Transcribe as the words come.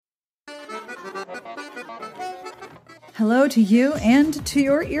Hello to you and to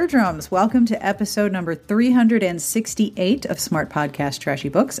your eardrums. Welcome to episode number 368 of Smart Podcast Trashy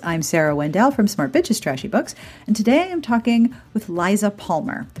Books. I'm Sarah Wendell from Smart Bitches Trashy Books, and today I'm talking with Liza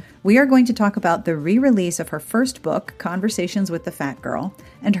Palmer. We are going to talk about the re-release of her first book, Conversations with the Fat Girl,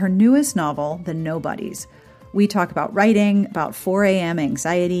 and her newest novel, The Nobodies. We talk about writing, about 4 a.m.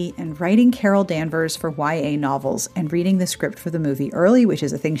 anxiety, and writing Carol Danvers for YA novels, and reading the script for the movie early, which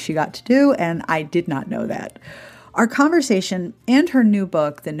is a thing she got to do, and I did not know that. Our conversation and her new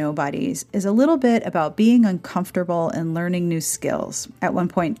book, The Nobodies, is a little bit about being uncomfortable and learning new skills. At one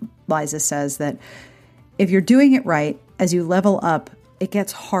point, Liza says that if you're doing it right, as you level up, it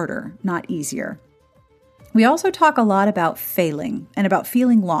gets harder, not easier. We also talk a lot about failing and about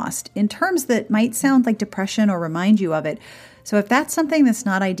feeling lost in terms that might sound like depression or remind you of it. So if that's something that's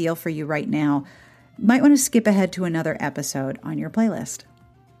not ideal for you right now, you might want to skip ahead to another episode on your playlist.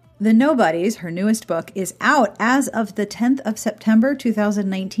 The Nobodies, her newest book, is out as of the 10th of September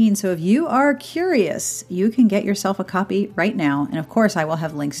 2019. So if you are curious, you can get yourself a copy right now. And of course, I will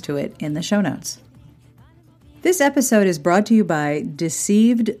have links to it in the show notes. This episode is brought to you by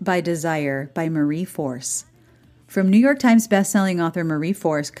Deceived by Desire by Marie Force. From New York Times bestselling author Marie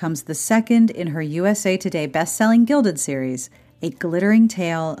Force comes the second in her USA Today bestselling Gilded series, a glittering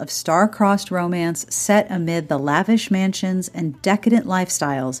tale of star-crossed romance set amid the lavish mansions and decadent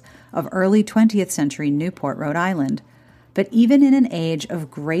lifestyles of early 20th century Newport, Rhode Island. But even in an age of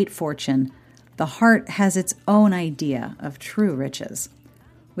great fortune, the heart has its own idea of true riches.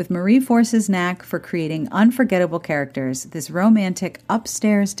 With Marie Force's knack for creating unforgettable characters, this romantic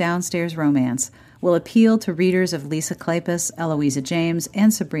upstairs-downstairs romance will appeal to readers of Lisa Kleypas, Eloisa James,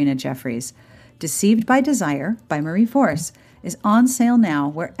 and Sabrina Jeffries. Deceived by Desire by Marie Force is on sale now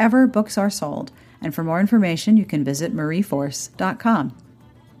wherever books are sold, and for more information you can visit marieforce.com.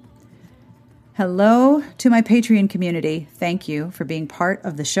 Hello to my Patreon community. Thank you for being part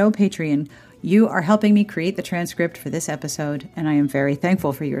of the show Patreon. You are helping me create the transcript for this episode, and I am very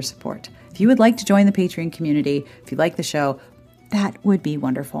thankful for your support. If you would like to join the Patreon community, if you like the show, that would be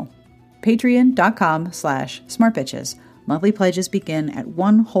wonderful. Patreon.com/smartbitches. Monthly pledges begin at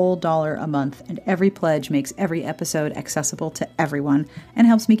 $1 whole a month, and every pledge makes every episode accessible to everyone and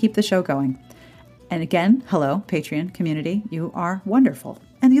helps me keep the show going. And again, hello, Patreon community. You are wonderful,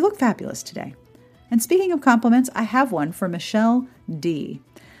 and you look fabulous today. And speaking of compliments, I have one for Michelle D.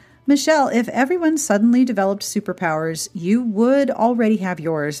 Michelle, if everyone suddenly developed superpowers, you would already have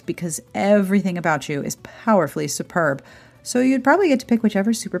yours because everything about you is powerfully superb. So you'd probably get to pick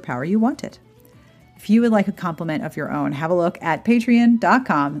whichever superpower you wanted. If you would like a compliment of your own, have a look at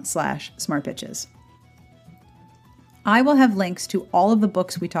patreon.com/smartbitches. I will have links to all of the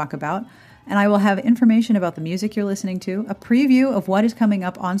books we talk about, and I will have information about the music you're listening to, a preview of what is coming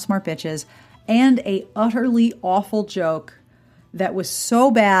up on Smart Bitches, and a utterly awful joke that was so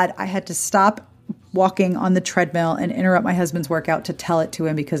bad I had to stop walking on the treadmill and interrupt my husband's workout to tell it to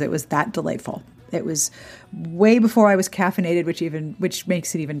him because it was that delightful. It was way before I was caffeinated, which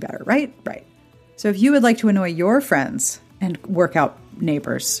makes it even better, right? Right. So if you would like to annoy your friends and workout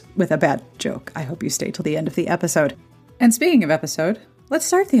neighbors with a bad joke, I hope you stay till the end of the episode. And speaking of episode, let's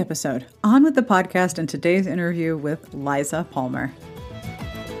start the episode. On with the podcast and today's interview with Liza Palmer.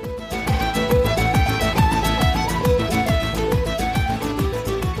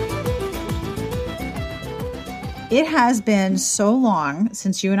 It has been so long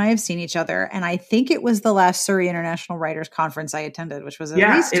since you and I have seen each other, and I think it was the last Surrey International Writers Conference I attended, which was at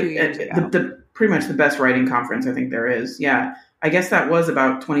least 2 years ago. Pretty much the best writing conference I think there is. Yeah. I guess that was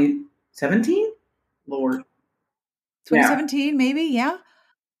about 2017? Lord. 2017, maybe? Yeah.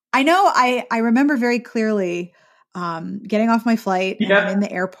 I know. I remember very clearly getting off my flight and I'm in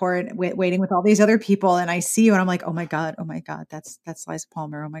the airport waiting with all these other people, and I see you and I'm like, oh my God, that's Liza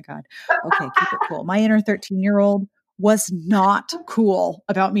Palmer. Oh my God. Okay, keep it cool. My inner 13-year-old was not cool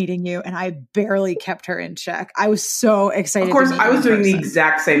about meeting you, and I barely kept her in check. I was so excited. Of course, I was doing the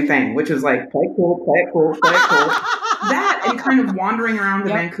exact same thing, which was like, play it cool. That and kind of wandering around the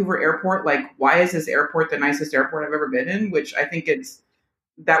Vancouver airport, like, why is this airport the nicest airport I've ever been in? Which I think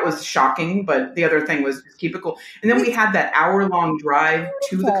that was shocking, but the other thing was just keep it cool. And then we had that hour-long drive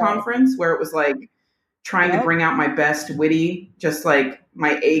to the conference where it was like trying to bring out my best witty, just like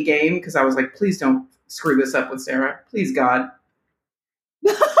my A game, because I was like, please don't screw this up with Sarah. Please, God.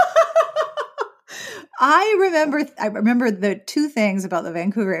 I remember the two things about the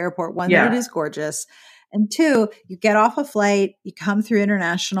Vancouver airport. One, that it is gorgeous. And two, you get off a flight, you come through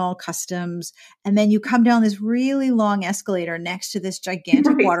international customs, and then you come down this really long escalator next to this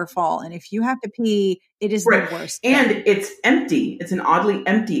gigantic waterfall. And if you have to pee, it is the worst. And it's empty. It's an oddly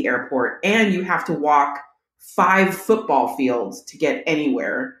empty airport. And you have to walk 5 football fields to get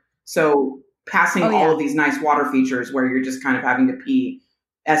anywhere. So passing all of these nice water features where you're just kind of having to pee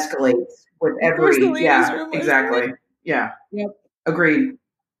escalates with every, exactly. Yeah. Yep. Agreed.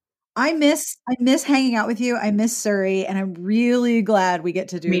 I miss hanging out with you. I miss Surrey, and I'm really glad we get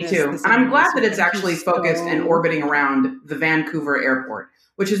to do this. Me too. And I'm glad that it's actually focused and orbiting around the Vancouver airport,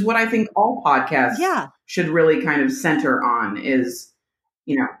 which is what I think all podcasts should really kind of center on is,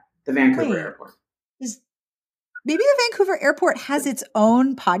 the Vancouver airport. Maybe the Vancouver airport has its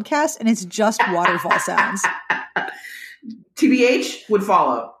own podcast and it's just waterfall sounds. TBH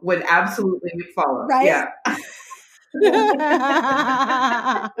would absolutely follow. Right? Yeah.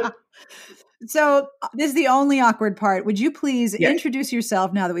 So this is the only awkward part. Would you please introduce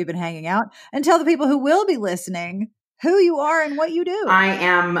yourself now that we've been hanging out and tell the people who will be listening who you are and what you do? I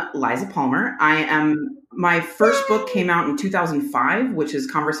am Liza Palmer. My first book came out in 2005, which is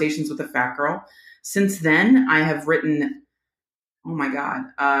Conversations with a Fat Girl. Since then, I have written,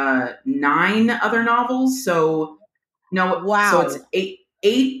 9 other novels. So it's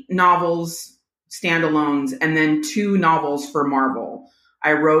eight novels, standalones, and then 2 novels for Marvel.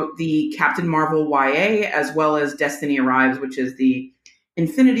 I wrote the Captain Marvel YA as well as Destiny Arrives, which is the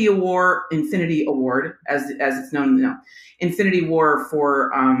Infinity Award, as it's known now. Infinity War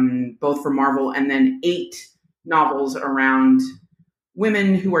for both for Marvel, and then 8 novels around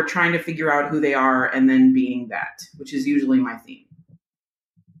women who are trying to figure out who they are and then being that, which is usually my theme.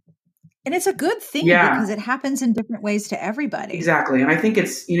 And it's a good thing because it happens in different ways to everybody. Exactly. And I think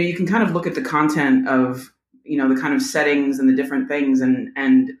it's, you can kind of look at the content of, the kind of settings and the different things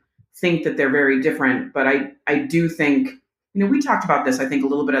and think that they're very different. But I do think, we talked about this, I think, a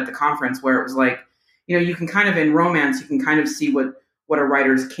little bit at the conference where it was like, you can kind of, in romance, you can kind of see what a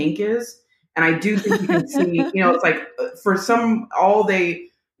writer's kink is. And I do think you can see, it's like for some,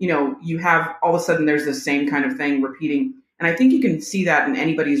 you have all of a sudden there's the same kind of thing repeating. And I think you can see that in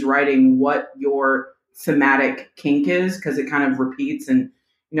anybody's writing, what your thematic kink is, because it kind of repeats. And,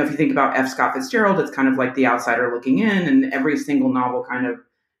 if you think about F. Scott Fitzgerald, it's kind of like the outsider looking in, and every single novel kind of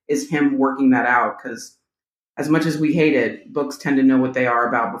is him working that out. Because as much as we hate it, books tend to know what they are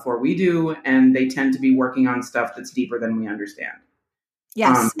about before we do. And they tend to be working on stuff that's deeper than we understand.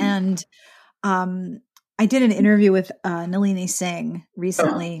 Yes. And I did an interview with Nalini Singh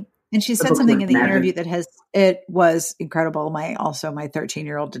recently, and she said something in the interview it was incredible. My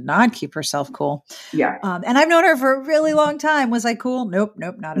 13-year-old did not keep herself cool. Yeah. And I've known her for a really long time. Was I cool? Nope,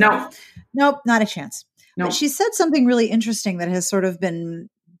 not at all. Nope, not a chance. Nope. But she said something really interesting that has sort of been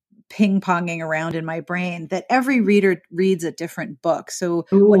ping-ponging around in my brain, that every reader reads a different book. So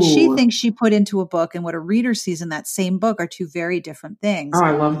what she thinks she put into a book and what a reader sees in that same book are 2 very different things. Oh,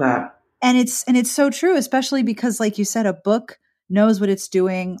 I love that. And it's so true, especially because, like you said, a book knows what it's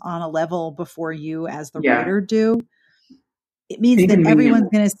doing on a level before you as the writer do. It means that everyone's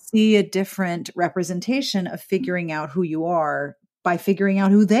going to see a different representation of figuring out who you are by figuring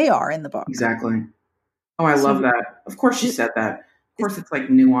out who they are in the book. Exactly. Oh, I love that. Of course she said that. Of course it's like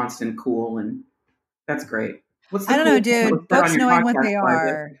nuanced and cool, and that's great. I don't know, dude. Books knowing what they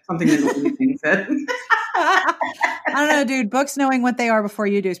are. Something that Louise said. I don't know, dude. Books knowing what they are before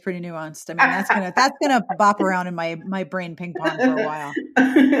you do is pretty nuanced. I mean, that's gonna bop around in my brain ping pong for a while.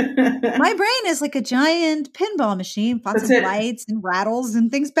 My brain is like a giant pinball machine, lots of lights and rattles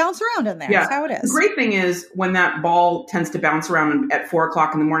and things bounce around in there. Yeah. That's how it is. The great thing is when that ball tends to bounce around at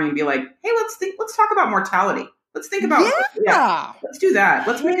 4:00 in the morning and be like, "Hey, let's talk about mortality. Let's think about let's do that.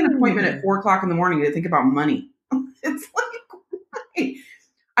 Let's make an appointment at 4:00 in the morning to think about money." It's like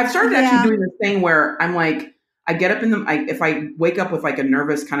I've started actually doing this thing where I'm like, I get up if I wake up with like a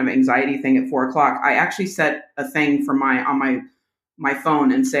nervous kind of anxiety thing at 4:00, I actually set a thing for on my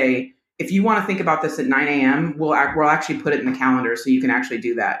phone and say, if you want to think about this at 9 a.m., we'll actually put it in the calendar so you can actually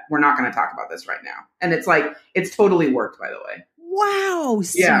do that. We're not going to talk about this right now. And it's like, it's totally worked, by the way. Wow.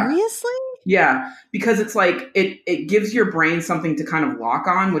 Seriously? Yeah. Because it's like, it gives your brain something to kind of lock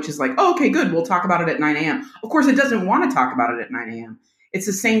on, which is like, oh, okay, good. We'll talk about it at 9 a.m. Of course, it doesn't want to talk about it at 9 a.m. It's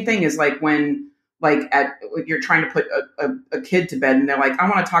the same thing as like when you're trying to put a kid to bed and they're like, I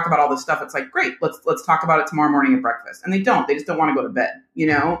want to talk about all this stuff. It's like, great, let's talk about it tomorrow morning at breakfast. And they just don't want to go to bed,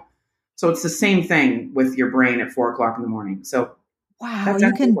 So it's the same thing with your brain at 4:00 in the morning. So wow,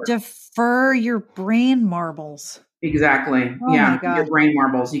 you can defer your brain marbles. Exactly. Oh yeah. My God. Your brain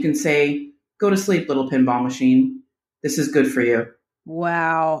marbles. You can say, go to sleep, little pinball machine. This is good for you.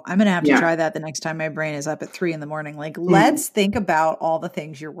 Wow. I'm going to have to Yeah. try that the next time my brain is up at 3 a.m. Like, let's think about all the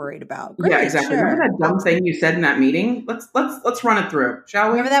things you're worried about. Great. Yeah, exactly. Sure. Remember that dumb thing you said in that meeting? Let's run it through, shall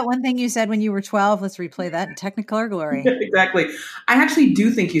we? Remember that one thing you said when you were 12? Let's replay that in Technicolor glory. Exactly. I actually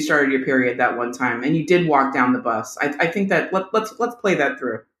do think you started your period that one time, and you did walk down the bus. I think that let's play that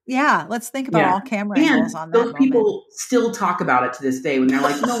through. Yeah, let's think about all camera angles on that those moment. people still talk about it to this day when they're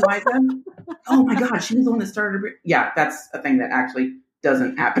like, Liza, oh my God, she was the one that started her. Yeah, that's a thing that actually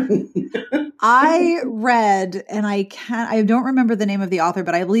doesn't happen. I read, and I don't remember the name of the author,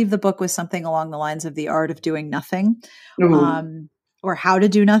 but I believe the book was something along the lines of The Art of Doing Nothing, or How to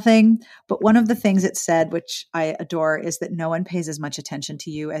Do Nothing. But one of the things it said, which I adore, is that no one pays as much attention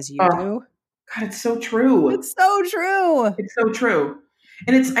to you as you do. God, it's so true. It's so true. It's so true.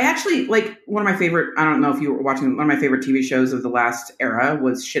 And I actually like one of my favorite, I don't know if you were watching, one of my favorite TV shows of the last era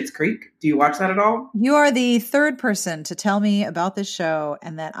was Schitt's Creek. Do you watch that at all? You are the third person to tell me about this show,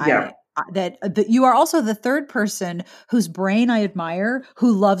 and that that you are also the third person whose brain I admire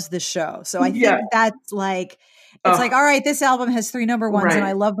who loves this show. So I think that's like, it's like, all right, this album has 3 number ones and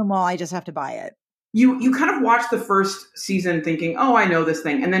I love them all. I just have to buy it. You kind of watch the first season thinking, oh, I know this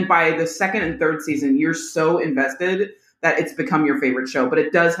thing. And then by the second and third season, you're so invested that it's become your favorite show. But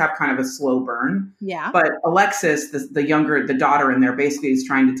it does have kind of a slow burn. Yeah. But Alexis, the daughter in there, basically is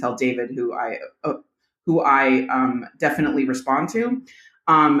trying to tell David, who I definitely respond to,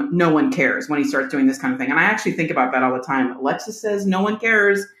 no one cares when he starts doing this kind of thing. And I actually think about that all the time. Alexis says no one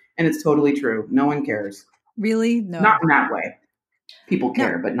cares, and it's totally true. No one cares. Really? No. Not in that way. People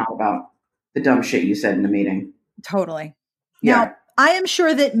care, but not about the dumb shit you said in the meeting. Totally. Yeah. Now, I am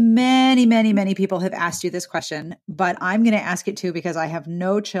sure that many, many, many people have asked you this question, but I'm going to ask it too because I have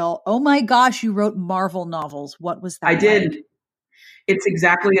no chill. Oh my gosh, you wrote Marvel novels. What was that? I did. It's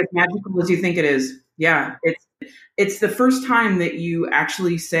exactly as magical as you think it is. Yeah. It's the first time that you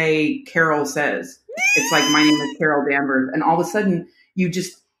actually say Carol says. It's like, my name is Carol Danvers. And all of a sudden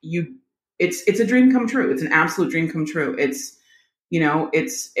it's a dream come true. It's an absolute dream come true.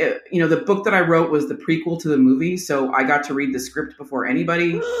 The book that I wrote was the prequel to the movie. So I got to read the script before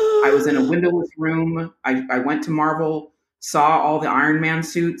anybody. I was in a windowless room. I went to Marvel, saw all the Iron Man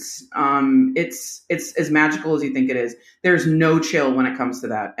suits. It's as magical as you think it is. There's no chill when it comes to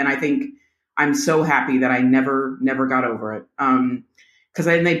that. And I think I'm so happy that I never got over it. Cause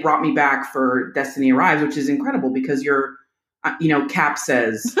then they brought me back for Destiny Arrives, which is incredible because Cap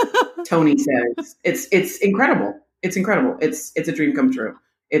says, Tony says, it's incredible. It's incredible. It's a dream come true.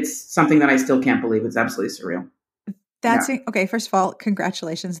 It's something that I still can't believe. It's absolutely surreal. That's okay. First of all,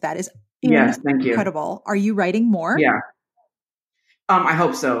 congratulations. That is thank you. Incredible. Are you writing more? Yeah. I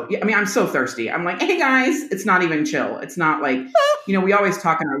hope so. Yeah, I mean, I'm so thirsty. I'm like, hey guys, it's not even chill. It's not like, we always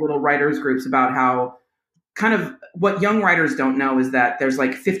talk in our little writers groups about how kind of what young writers don't know is that there's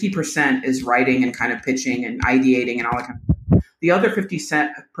like 50% is writing and kind of pitching and ideating and all that kind of stuff. The other 50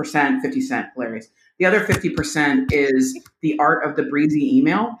 cent, hilarious. The other 50% is the art of the breezy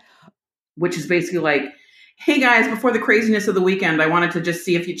email, which is basically like, hey guys, before the craziness of the weekend, I wanted to just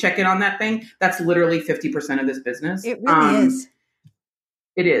see if you check in on that thing. That's literally 50% of this business. It really is.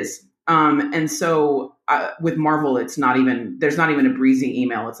 It is. And so with Marvel, there's not even a breezy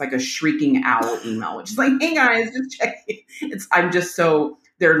email. It's like a shrieking owl email, which is like, hey guys, just check in.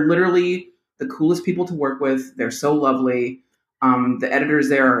 They're literally the coolest people to work with. They're so lovely. The editors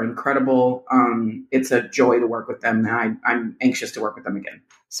there are incredible. It's a joy to work with them. And I'm anxious to work with them again.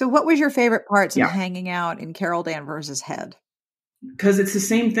 So what was your favorite parts of hanging out in Carol Danvers' head? Because it's the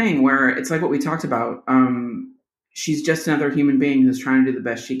same thing where it's like what we talked about. She's just another human being who's trying to do the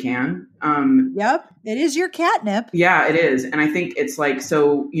best she can. Yep. It is your catnip. Yeah, it is. And I think it's like,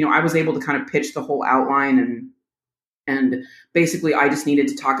 so, I was able to kind of pitch the whole outline and basically I just needed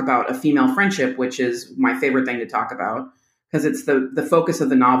to talk about a female friendship, which is my favorite thing to talk about. Because it's the focus of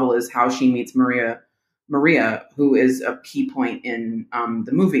the novel is how she meets Maria, who is a key point in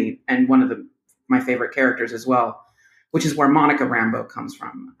the movie and one of my favorite characters as well, which is where Monica Rambeau comes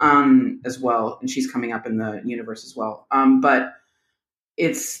from as well. And she's coming up in the universe as well. But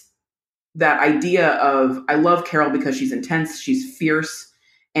it's that idea of, I love Carol because she's intense, she's fierce,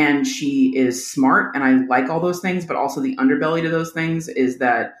 and she is smart. And I like all those things, but also the underbelly to those things is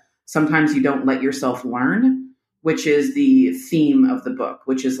that sometimes you don't let yourself learn, which is the theme of the book,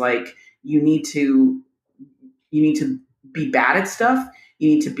 which is like, you need to be bad at stuff. You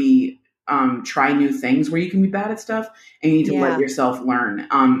need to be, try new things where you can be bad at stuff, and you need to let yourself learn.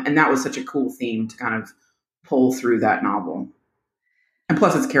 And that was such a cool theme to kind of pull through that novel. And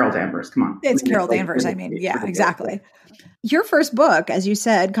plus it's Carol Danvers. Come on. It's Carol Danvers. I mean, yeah, exactly. Your first book, as you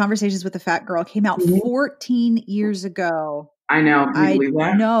said, Conversations with a Fat Girl, came out 14 years ago. I know. Can you I believe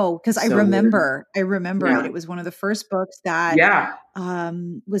that? know, because I So weird. remember Yeah. it. It was one of the first books that Yeah.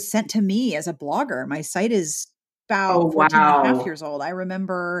 was sent to me as a blogger. My site is Oh, about 14 and a half wow. years old. I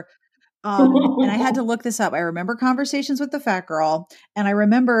remember, and I had to look this up. I remember Conversations with the Fat Girl. And I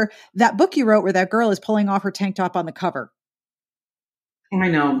remember that book you wrote where that girl is pulling off her tank top on the cover. I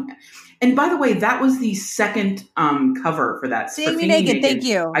know. And by the way, that was the second cover for that. For Seeing Me Seeing Me Naked. Thank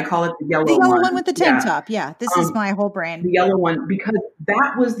Naked, I you. call it the The yellow yellow one one. with the tank Yeah. top. Yeah. This is Um, my whole brain. the yellow one, because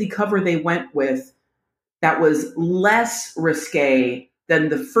that was the cover they went with that was less risque than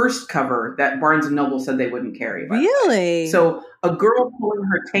the first cover that Barnes and Noble said they wouldn't carry, by the way. Really? So a girl pulling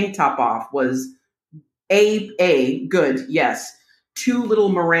her tank top off was a good, yes. Two little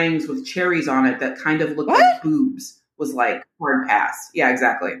meringues with cherries on it that kind of looked What? like boobs was like hard pass. Yeah,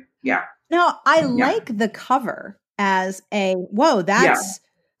 exactly. Yeah. Now, I Yeah. like the cover as a, whoa, Yeah. that's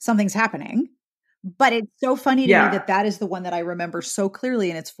something's happening. But it's so funny to me Yeah. that that is the one that I remember so clearly,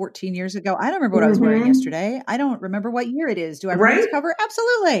 and it's 14 years ago. I don't remember what I was wearing Mm-hmm. yesterday. I don't remember what year it is. Do I remember this Right? cover?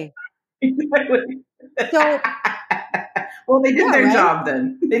 Absolutely. Exactly. So, Well, they did yeah, their right? job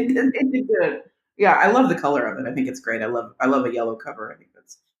then. They did good. Yeah, I love the color of it. I think it's great. I love a yellow cover. I think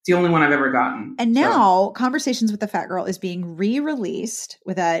that's it's the only one I've ever gotten. And So now Conversations with the Fat Girl is being re-released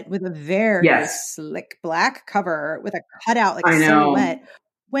with a very yes, slick black cover with a cutout like a I know. silhouette.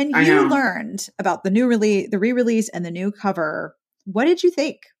 When I you know. learned about the re-release and the new cover, what did you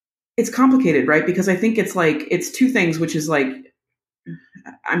think? It's complicated, right? Because I think it's two things, which is like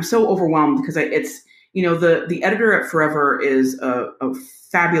I'm so overwhelmed because it's the editor at Forever is a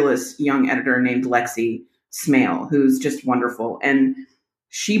fabulous young editor named Lexi Smale, who's just wonderful, and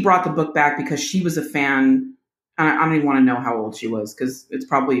she brought the book back because she was a fan. I don't even want to know how old she was because it's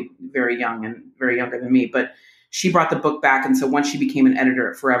probably very young and very younger than me. But she brought the book back, and so once she became an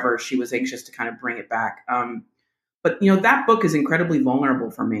editor at Forever, she was anxious to kind of bring it back. But that book is incredibly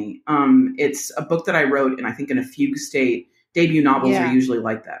vulnerable for me. It's a book that I wrote, and I think in a fugue state. Debut novels are Yeah. usually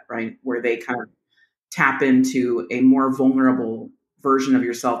like that, right? Where they kind of tap into a more vulnerable version of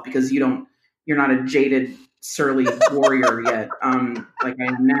yourself because you're not a jaded, surly warrior yet, like I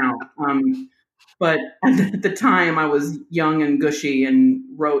am now. But at the time, I was young and gushy and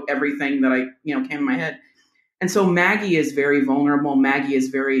wrote everything that I came in my head. And so Maggie is very vulnerable. Maggie is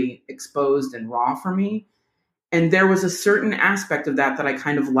very exposed and raw for me. And there was a certain aspect of that I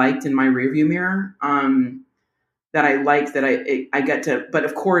kind of liked in my rearview mirror. That I like that I get to, but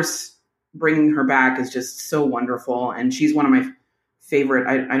of course, bringing her back is just so wonderful. And she's one of my favorite.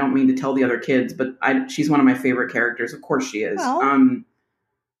 I don't mean to tell the other kids, but she's one of my favorite characters. Of course, she is. Well, And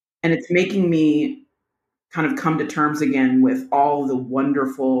it's making me kind of come to terms again with all the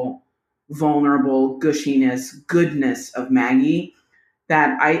wonderful, vulnerable gushiness, goodness of Maggie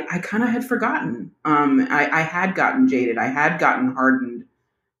that I kind of had forgotten. I had gotten jaded. I had gotten hardened.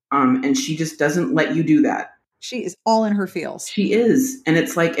 And she just doesn't let you do that. she is all in her feels. She is. And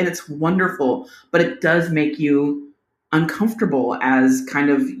it's wonderful, but it does make you uncomfortable as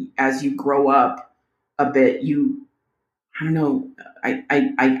you grow up a bit. I don't know.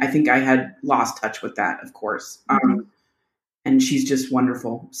 I think I had lost touch with that, of course. And she's just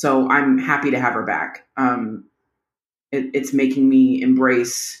wonderful. So I'm happy to have her back. It's making me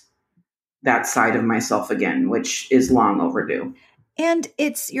embrace that side of myself again, which is long overdue. And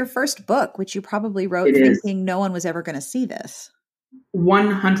it's your first book, which you probably wrote It is. thinking no one was ever going to see this.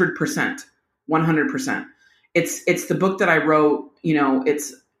 100%. 100%. It's the book that I wrote,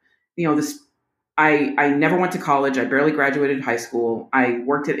 it's this I never went to college. I barely graduated high school. I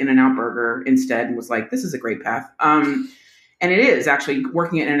worked at In-N-Out Burger instead and was like, this is a great path. And it is actually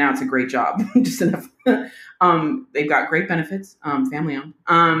working at In-N-Out's a great job. Just enough. They've got great benefits, family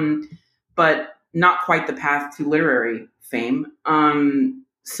owned. But not quite the path to literary fame.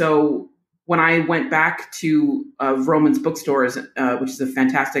 So when I went back to Vroman's Bookstores, which is a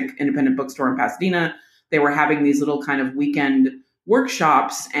fantastic independent bookstore in Pasadena, they were having these little kind of weekend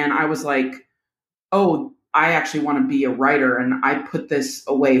workshops. And I was like, oh, I actually want to be a writer. And I put this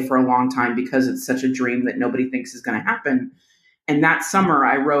away for a long time because it's such a dream that nobody thinks is going to happen. And that summer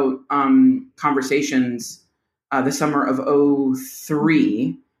I wrote Conversations, the summer of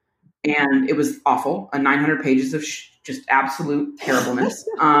 2003. And it was awful, 900 pages of just absolute terribleness.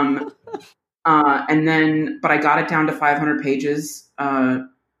 And then, but I got it down to 500 pages,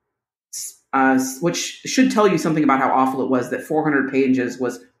 which should tell you something about how awful it was. That 400 pages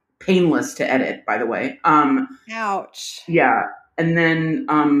was painless to edit, by the way. Ouch. Yeah. And then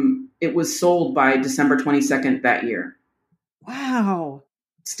it was sold by December 22nd that year. Wow.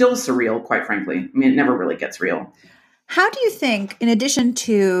 Still surreal, quite frankly. I mean, it never really gets real. How do you think, in addition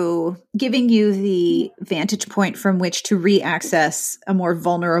to giving you the vantage point from which to re-access a more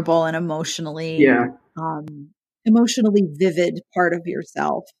vulnerable and emotionally vivid part of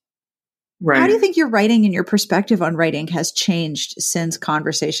yourself, how do you Right. think your writing and your perspective on writing has changed since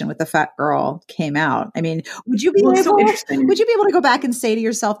Conversation with the Fat Girl came out? I mean, Well, it's so interesting. would you be able to go back and say to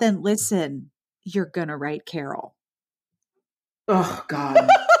yourself then, listen, you're going to write Carol? Oh God.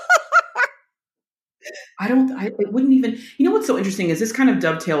 It wouldn't even, what's so interesting is this kind of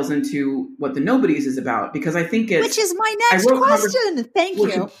dovetails into what the Nobodies is about, because I think Which is my next question. Thank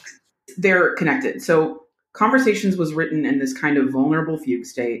you. They're connected. So Conversations was written in this kind of vulnerable fugue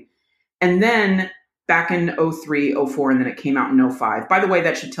state. And then back in 03, 04, and then it came out in 05. By the way,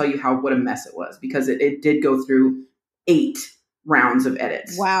 that should tell you what a mess it was, because it did go through 8 rounds of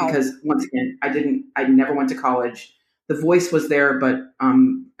edits. Wow. Because once again, I never went to college. The voice was there, but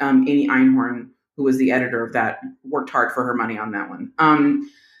Amy Einhorn, who was the editor of that, worked hard for her money on that one.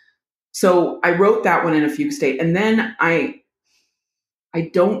 So I wrote that one in a fugue state. And then I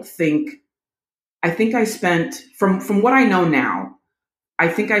think I spent, from what I know now, I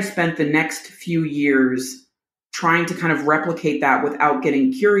think I spent the next few years trying to kind of replicate that without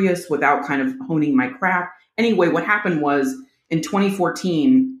getting curious, without kind of honing my craft. Anyway, what happened was in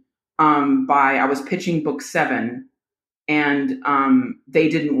 2014, I was pitching book 7, and they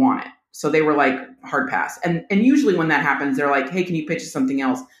didn't want it. So they were like, hard pass. And usually when that happens, they're like, hey, can you pitch us something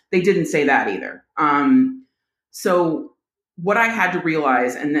else? They didn't say that either. So what I had to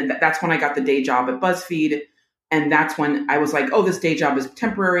realize, and then that's when I got the day job at BuzzFeed. And that's when I was like, oh, this day job is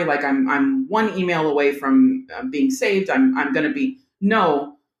temporary. Like I'm one email away from being saved. I'm going to be,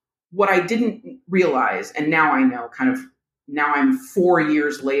 no, what I didn't realize. And now I know now I'm 4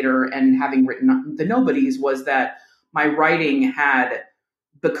 years later and having written The Nobodies, was that my writing had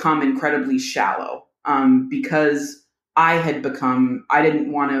become incredibly shallow, because I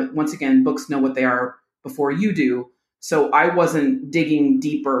didn't want to, once again, books know what they are before you do. So I wasn't digging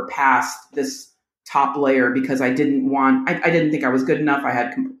deeper past this top layer, because I didn't think I was good enough. I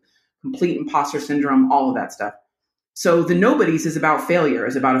had complete imposter syndrome, all of that stuff. So The Nobodies is about failure,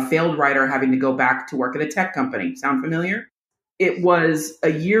 is about a failed writer having to go back to work at a tech company. Sound familiar? It was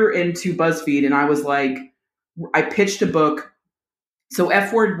a year into BuzzFeed, and I was like, I pitched a book. So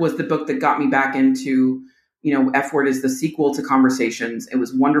F Word was the book that got me back into, F Word is the sequel to Conversations. It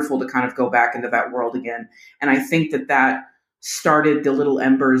was wonderful to kind of go back into that world again. And I think that started the little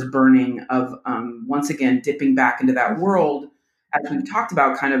embers burning of, once again, dipping back into that world. As we've talked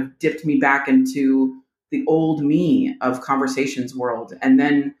about, kind of dipped me back into the old me of Conversations world. And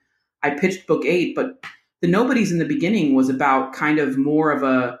then I pitched book 8, but The Nobodies in the beginning was about kind of more of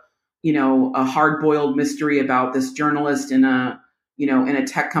a hard-boiled mystery about this journalist in a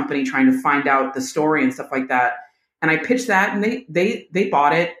tech company trying to find out the story and stuff like that. And I pitched that, and they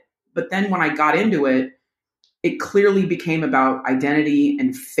bought it. But then when I got into it, it clearly became about identity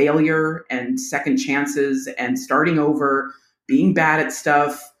and failure and second chances and starting over, being bad at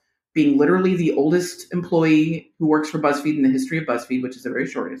stuff, being literally the oldest employee who works for BuzzFeed in the history of BuzzFeed, which is a very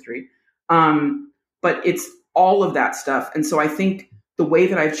short history. But it's all of that stuff. And so I think the way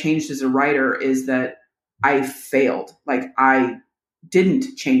that I've changed as a writer is that I failed. Like, I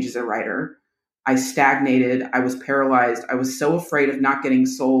didn't change as a writer. I stagnated. I was paralyzed. I was so afraid of not getting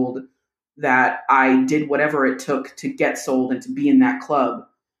sold that I did whatever it took to get sold and to be in that club,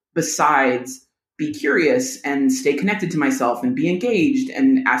 besides be curious and stay connected to myself and be engaged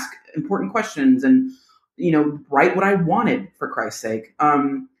and ask important questions and, write what I wanted, for Christ's sake.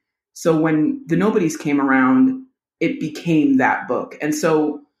 So when The Nobodies came around, it became that book. And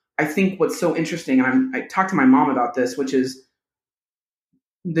so I think what's so interesting, and I talked to my mom about this, which is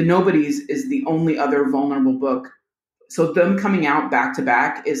The Nobodies is the only other vulnerable book. So them coming out back to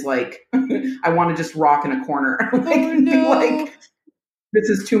back is like, I want to just rock in a corner. Like, this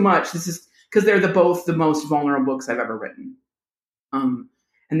is too much. This is because they're both the most vulnerable books I've ever written. And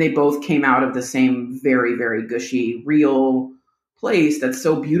they both came out of the same very, very gushy, real place that's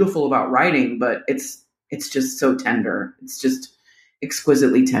so beautiful about writing, but it's just so tender. It's just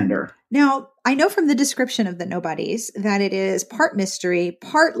exquisitely tender. Now, I know from the description of The Nobodies that it is part mystery,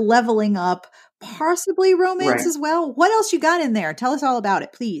 part leveling up, possibly romance as well. What else you got in there? Tell us all about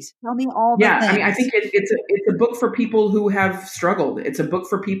it, please. Tell me all the things. I mean, I think it's a book for people who have struggled. It's a book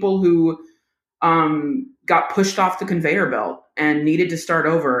for people who got pushed off the conveyor belt and needed to start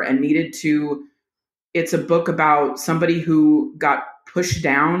over and it's a book about somebody who got pushed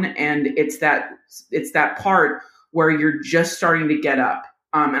down, and it's that part where you're just starting to get up.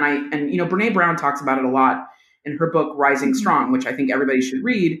 And Brene Brown talks about it a lot in her book Rising Strong, which I think everybody should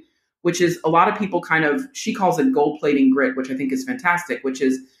read. which is a lot of people she calls it gold plating grit, which I think is fantastic, which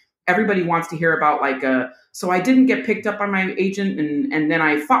is everybody wants to hear about so I didn't get picked up by my agent and then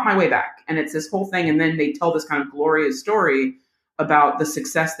I fought my way back. And it's this whole thing. And then they tell this kind of glorious story about the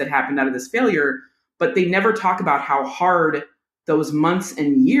success that happened out of this failure, but they never talk about how hard those months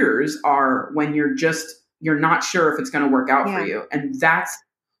and years are when you're not sure if it's going to work out for you. And that's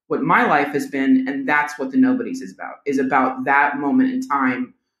what my life has been. And that's what The Nobodies is about that moment in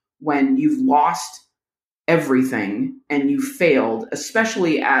time when you've lost everything and you failed,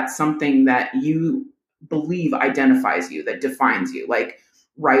 especially at something that you believe identifies you, that defines you, like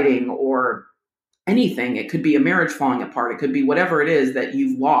writing or anything. It could be a marriage falling apart. It could be whatever it is that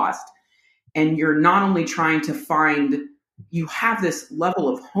you've lost. And you're not only trying to you have this level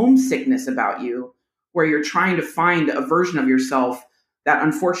of homesickness about you where you're trying to find a version of yourself that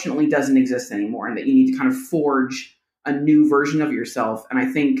unfortunately doesn't exist anymore and that you need to kind of forge a new version of yourself. And I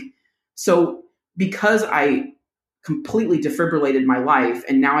think so because I completely defibrillated my life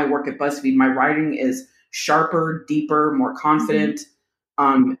and now I work at BuzzFeed, my writing is sharper, deeper, more confident.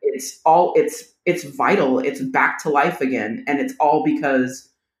 It's vital. It's back to life again. And it's all because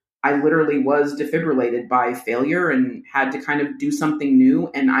I literally was defibrillated by failure and had to kind of do something new.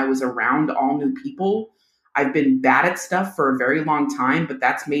 And I was around all new people. I've been bad at stuff for a very long time, but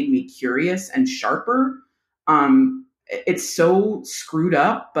that's made me curious and sharper. It's so screwed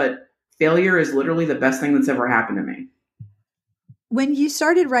up, but failure is literally the best thing that's ever happened to me. When you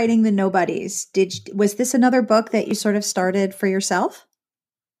started writing The Nobodies, was this another book that you sort of started for yourself?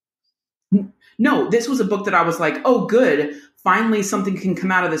 No, this was a book that I was like, oh, good. Finally, something can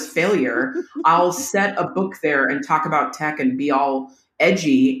come out of this failure. I'll set a book there and talk about tech and be all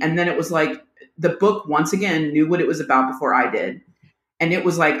edgy. And then it was like the book, once again, knew what it was about before I did. And it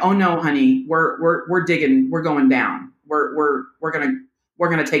was like, oh, no, honey, we're digging. We're going down. We're going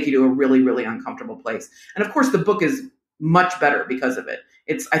to take you to a really, really uncomfortable place. And of course, the book is much better because of it.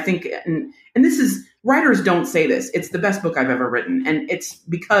 I think, and this is, writers don't say this. It's the best book I've ever written. And it's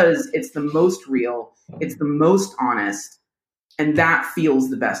because it's the most real. It's the most honest. And that feels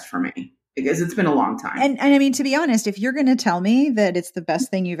the best for me because it's been a long time. And I mean, to be honest, if you're going to tell me that it's the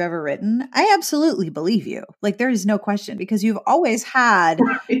best thing you've ever written, I absolutely believe you. Like, there is no question, because you've always had,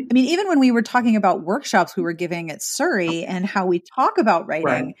 right. I mean, even when we were talking about workshops we were giving at Surrey and how we talk about writing,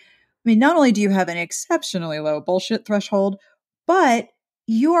 right. I mean, not only do you have an exceptionally low bullshit threshold, but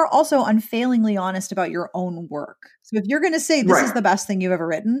you are also unfailingly honest about your own work. So if you're going to say this is the best thing you've ever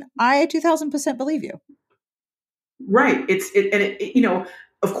written, I 2000% believe you. Right.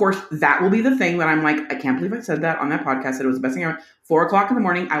 Of course, that will be the thing that I'm like, I can't believe I said that on that podcast, that it was the best thing ever. 4:00 in the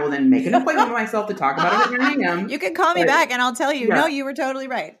morning, I will then make an appointment with myself to talk about it at 9 a.m. You can call me back and I'll tell you, no, you were totally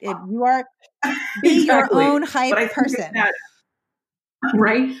right. You are be exactly. Your own hype person.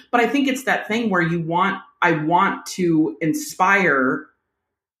 Right. But I think it's that thing where I want to inspire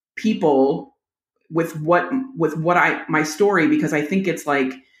people with my story, because I think it's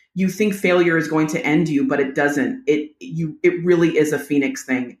like, you think failure is going to end you, but it doesn't. It really is a phoenix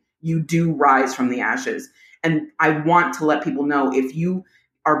thing. You do rise from the ashes. And I want to let people know, if you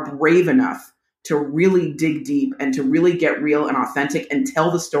are brave enough to really dig deep and to really get real and authentic and tell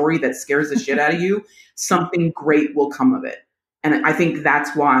the story that scares the shit out of you, something great will come of it. And I think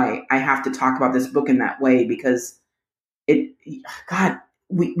that's why I have to talk about this book in that way, because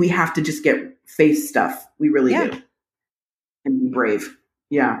we have to just face stuff. We really do. And be brave.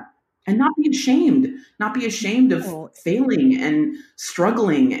 Yeah. And not be ashamed of failing and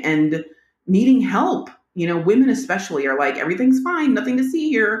struggling and needing help. You know, women especially are like, everything's fine, nothing to see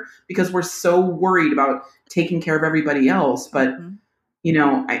here, because we're so worried about taking care of everybody else. But, you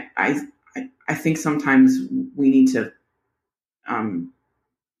know, I think sometimes we need to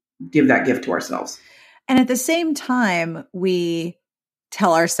give that gift to ourselves. And at the same time, we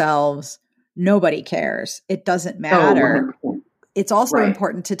tell ourselves, nobody cares. It doesn't matter. It's also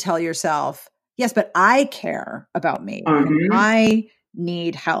important to tell yourself, yes, but I care about me. And I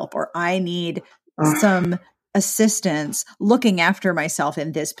need help, or I need some assistance looking after myself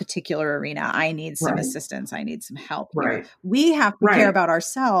in this particular arena. I need some assistance. I need some help. Here. We have to care about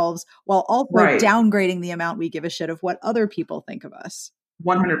ourselves while also downgrading the amount we give a shit of what other people think of us.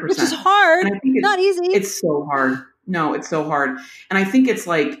 100%. Which is hard. Not easy. It's so hard. No, it's so hard. And I think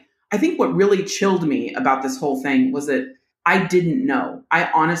I think what really chilled me about this whole thing was that I didn't know. I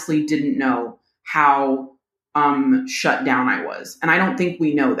honestly didn't know how shut down I was. And I don't think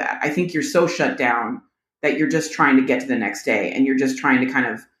we know that. I think you're so shut down that you're just trying to get to the next day, and you're just trying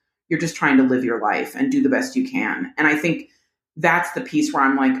to live your life and do the best you can. And I think that's the piece where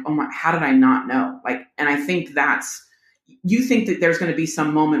I'm like, oh my, how did I not know? Like, and I think that's, you think that there's going to be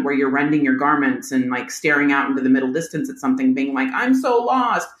some moment where you're rending your garments and like staring out into the middle distance at something being like, I'm so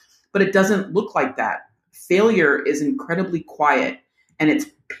lost, but it doesn't look like that. Failure is incredibly quiet and it's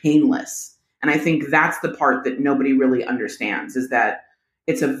painless. And I think that's the part that nobody really understands, is that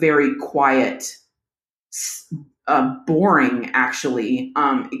it's a very quiet, boring, actually,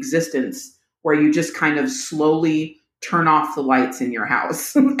 existence where you just kind of slowly turn off the lights in your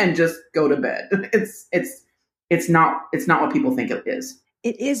house and just go to bed. It's not what people think it is.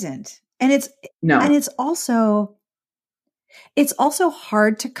 It isn't. And it's no. It's also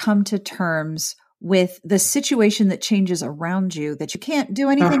hard to come to terms with the situation that changes around you that you can't do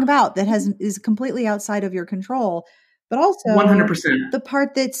anything about, that is completely outside of your control, but also 100%. the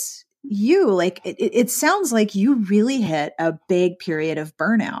part that's you. Like it sounds like you really hit a big period of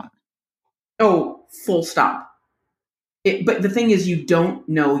burnout. Oh, full stop. But the thing is, you don't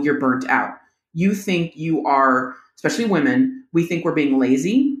know you're burnt out. You think you are, especially women, we think we're being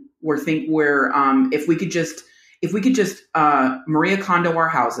lazy. If we could just Maria Kondo our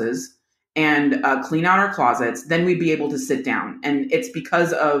houses and clean out our closets, then we'd be able to sit down. And it's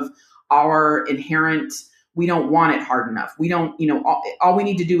because of our inherent, we don't want it hard enough. We don't, all we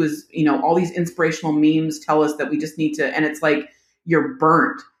need to do is, all these inspirational memes tell us that we just need to, and it's like, you're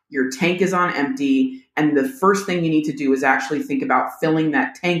burnt. Your tank is on empty. And the first thing you need to do is actually think about filling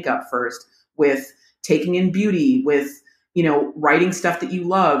that tank up first with taking in beauty, with, writing stuff that you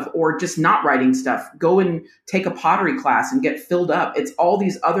love, or just not writing stuff. Go and take a pottery class and get filled up. It's all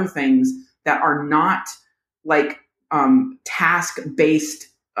these other things that are not like task-based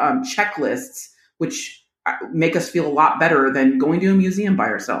checklists, which make us feel a lot better than going to a museum by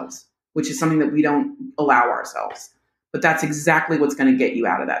ourselves, which is something that we don't allow ourselves. But that's exactly what's going to get you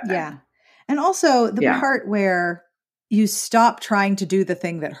out of that thing. Yeah. And also the part where you stop trying to do the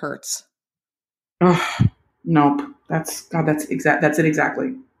thing that hurts. Oh, nope. That's it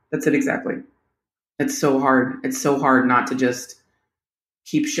exactly. It's so hard. It's so hard not to just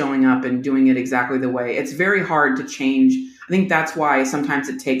keep showing up and doing it exactly the way. It's very hard to change. I think that's why sometimes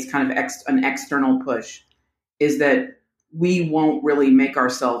it takes kind of an external push, is that we won't really make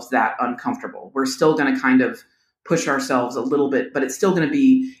ourselves that uncomfortable. We're still going to kind of push ourselves a little bit, but it's still going to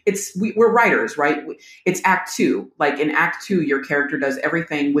be, we're writers, right? It's act 2. Like in act 2, your character does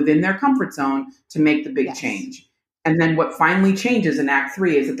everything within their comfort zone to make the big change. And then what finally changes in act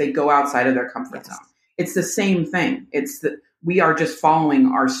 3 is that they go outside of their comfort zone. It's the same thing. It's that we are just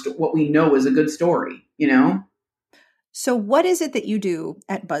following what we know is a good story, So what is it that you do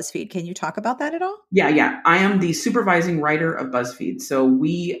at BuzzFeed? Can you talk about that at all? Yeah. I am the supervising writer of BuzzFeed. So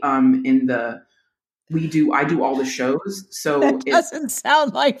I do all the shows. So that doesn't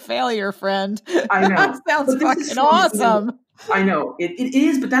sound like failure, friend. I know. That sounds fucking awesome. I know it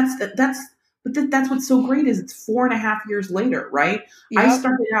is, but that's what's so great is it's 4.5 years later, right? Yep. I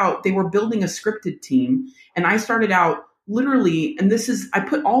started out, they were building a scripted team, and I started out literally, and I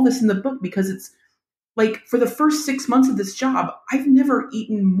put all this in the book because it's like, for the first 6 months of this job, I've never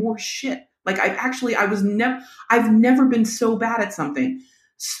eaten more shit. Like I've never been so bad at something.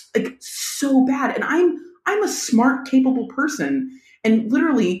 Like so bad. And I'm a smart, capable person. And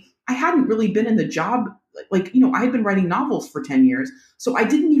literally, I hadn't really been in the job. Like, I had been writing novels for 10 years. So I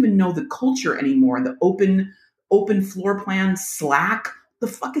didn't even know the culture anymore. The open floor plan, Slack. The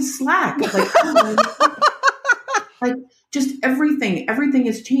fuck is Slack? Like just everything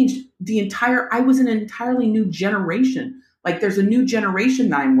has changed. I was in an entirely new generation. Like there's a new generation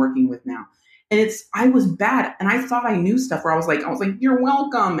that I'm working with now. And I was bad. And I thought I knew stuff where I was like, you're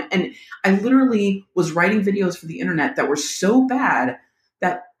welcome. And I literally was writing videos for the internet that were so bad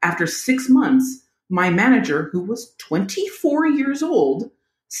that after 6 months, my manager, who was 24 years old,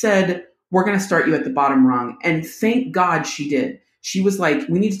 said, we're going to start you at the bottom rung. And thank God she did. She was like,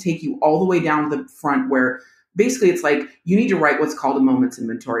 we need to take you all the way down to the front, where basically it's like, you need to write what's called a moments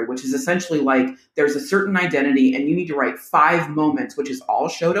inventory, which is essentially like there's a certain identity and you need to write 5 moments, which is all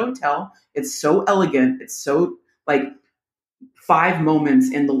show, don't tell. It's so elegant. It's so like 5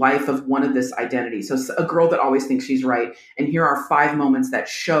 moments in the life of one of this identity. So a girl that always thinks she's right. And here are 5 moments that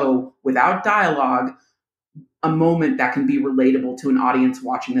show, without dialogue, a moment that can be relatable to an audience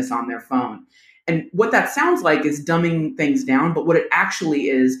watching this on their phone. And what that sounds like is dumbing things down. But what it actually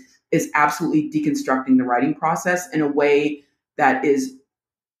is absolutely deconstructing the writing process in a way that is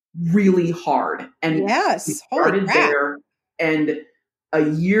really hard. And yes, we started there, and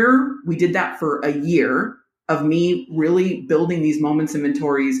we did that for a year of me really building these moments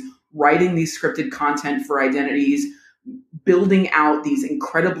inventories, writing these scripted content for identities, building out these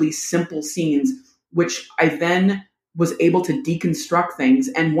incredibly simple scenes, which I then was able to deconstruct things.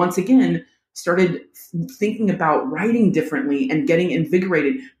 And once again, started thinking about writing differently and getting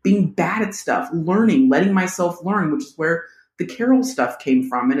invigorated, being bad at stuff, learning, letting myself learn, which is where the Carol stuff came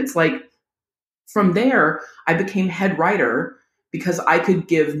from. And it's like, from there, I became head writer because I could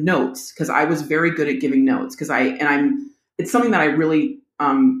give notes, because I was very good at giving notes. It's something that I really,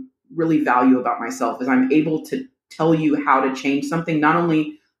 really value about myself, is I'm able to tell you how to change something, not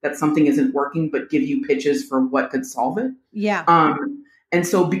only that something isn't working, but give you pitches for what could solve it. Yeah. And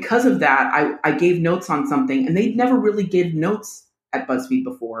so because of that, I gave notes on something, and they'd never really gave notes at BuzzFeed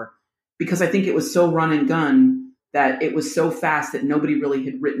before, because I think it was so run and gun that it was so fast that nobody really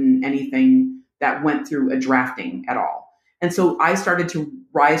had written anything that went through a drafting at all. And so I started to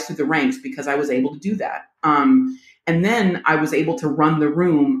rise through the ranks because I was able to do that. And then I was able to run the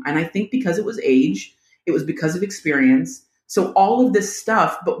room. And I think because it was age, it was because of experience. So all of this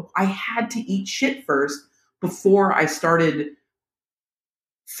stuff, but I had to eat shit first before I started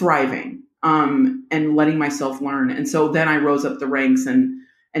thriving, and letting myself learn. And so then I rose up the ranks, and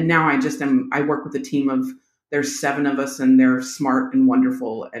now I work with a team of, there's 7 of us, and they're smart and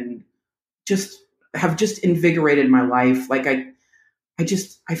wonderful and have invigorated my life. Like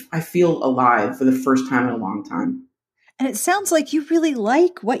I feel alive for the first time in a long time. And it sounds like you really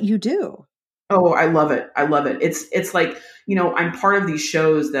like what you do. Oh, I love it. I love it. It's like, I'm part of these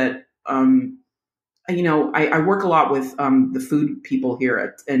shows that, I work a lot with the food people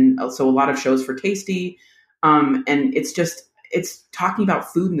here, and so a lot of shows for Tasty. And it's talking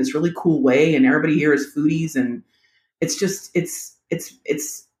about food in this really cool way. And everybody here is foodies, and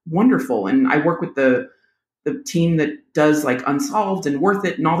it's wonderful. And I work with the team that does like Unsolved and Worth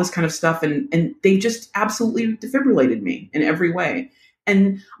It and all this kind of stuff. And they just absolutely defibrillated me in every way.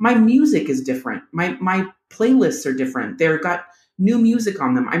 And my music is different. My playlists are different. They've got new music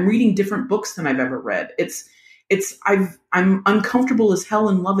on them. I'm reading different books than I've ever read. I'm uncomfortable as hell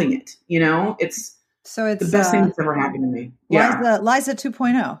and loving it. It's the best thing that's ever happened to me. Yeah. Liza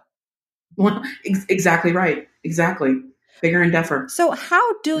 2.0. Well, exactly right. Exactly. Bigger and deafer. So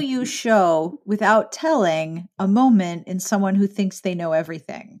how do you show without telling a moment in someone who thinks they know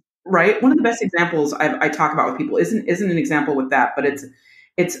everything? Right. One of the best examples I talk about with people isn't an example with that, but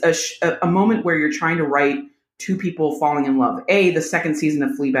it's a moment where you're trying to write 2 people falling in love. The second season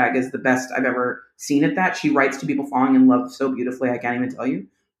of Fleabag is the best I've ever seen at that. She writes 2 people falling in love so beautifully, I can't even tell you.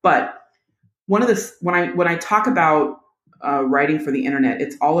 But when I talk about writing for the internet,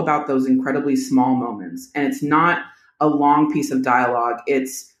 it's all about those incredibly small moments, and it's not a long piece of dialogue.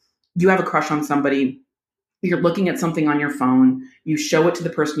 It's, you have a crush on somebody, you're looking at something on your phone, you show it to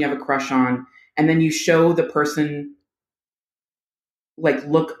the person you have a crush on, and then you show the person, like,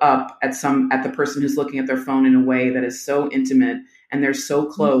 look up at the person who's looking at their phone in a way that is so intimate, and they're so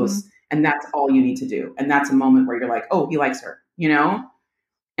close. Mm-hmm. And that's all you need to do. And that's a moment where you're like, oh, he likes her,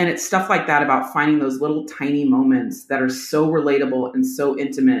 And it's stuff like that, about finding those little tiny moments that are so relatable and so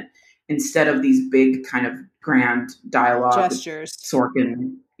intimate, instead of these big kind of grand dialogue gestures.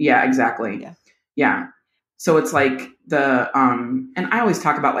 Sorkin. Yeah, exactly. Yeah. So it's like and I always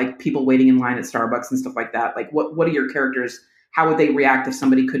talk about like people waiting in line at Starbucks and stuff like that. Like what are your characters? How would they react if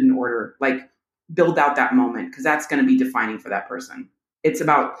somebody couldn't order? Like, build out that moment, because that's going to be defining for that person. It's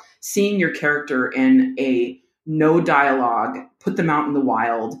about seeing your character in a no dialogue, put them out in the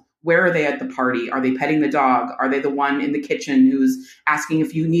wild. Where are they at the party? Are they petting the dog? Are they the one in the kitchen who's asking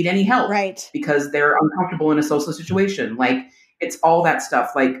if you need any help? Right. Because they're uncomfortable in a social situation. Like, it's all that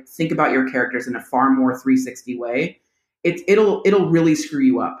stuff. Like, think about your characters in a far more 360 way. It'll really screw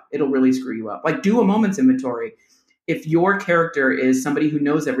you up. It'll really screw you up. Like, do a moments inventory. If your character is somebody who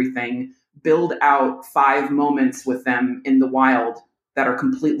knows everything, build out 5 moments with them in the wild that are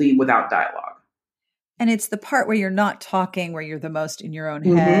completely without dialogue. And it's the part where you're not talking, where you're the most in your own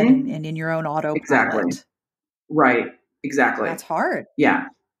head and in your own autopilot. Exactly. Right. Exactly. That's hard. Yeah.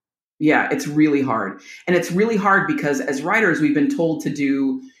 Yeah. It's really hard. And it's really hard because as writers, we've been told to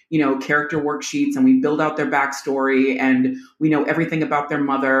do, character worksheets, and we build out their backstory, and we know everything about their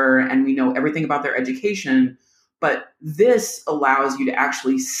mother, and we know everything about their education. But this allows you to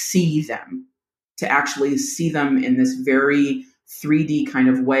actually see them in this very 3D kind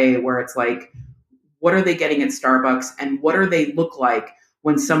of way, where it's like, what are they getting at Starbucks, and what do they look like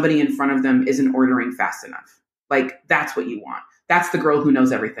when somebody in front of them isn't ordering fast enough? Like, that's what you want. That's the girl who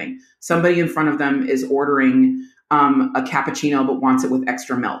knows everything. Somebody in front of them is ordering a cappuccino but wants it with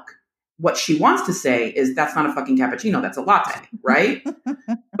extra milk. What she wants to say is, that's not a fucking cappuccino, that's a latte, right?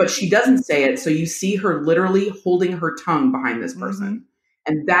 But she doesn't say it, so you see her literally holding her tongue behind this person. Mm-hmm.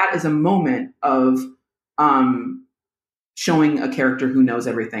 And that is a moment of showing a character who knows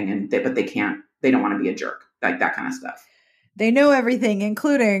everything, but they can't. They don't want to be a jerk, like that kind of stuff. They know everything,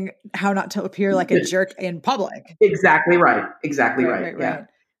 including how not to appear like a jerk in public. Exactly right. Exactly right. Right. Yeah.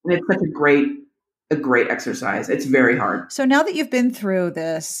 And it's such a great exercise. It's very hard. So now that you've been through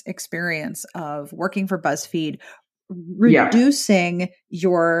this experience of working for BuzzFeed, Yeah. reducing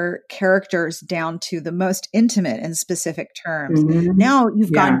your characters down to the most intimate and specific terms. Mhm. Now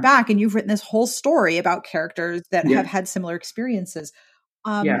you've Yeah. gone back and you've written this whole story about characters that Yeah. have had similar experiences.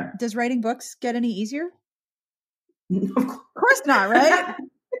 Yeah. Does writing books get any easier? Of Of course not, right?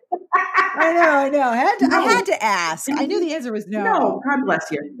 I know. I had to ask. I knew the answer was no. No, God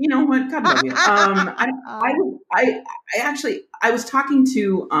bless you. You know what? God love you. I was talking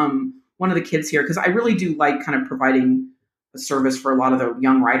to one of the kids here because I really do like kind of providing a service for a lot of the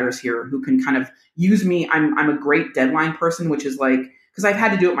young writers here who can kind of use me. I'm a great deadline person, which is like, because I've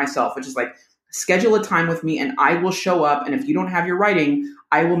had to do it myself, which is like, schedule a time with me and I will show up. And if you don't have your writing,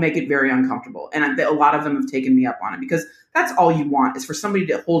 I will make it very uncomfortable. And a lot of them have taken me up on it because that's all you want is for somebody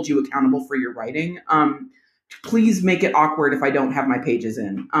to hold you accountable for your writing. Please make it awkward if I don't have my pages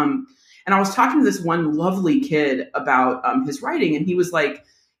in. And I was talking to this one lovely kid about his writing, and he was like,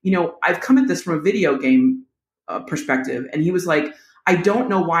 I've come at this from a video game perspective. And he was like, I don't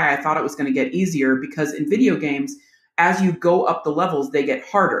know why I thought it was going to get easier, because in video games, as you go up the levels, they get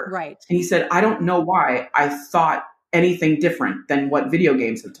harder. Right. And he said, I don't know why I thought anything different than what video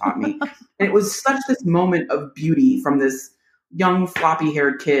games have taught me. And it was such this moment of beauty from this young floppy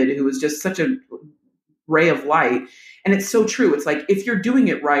haired kid who was just such a ray of light. And it's so true. It's like, if you're doing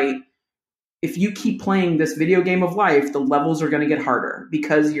it right, if you keep playing this video game of life, the levels are going to get harder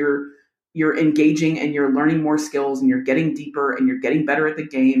because you're engaging and you're learning more skills and you're getting deeper and you're getting better at the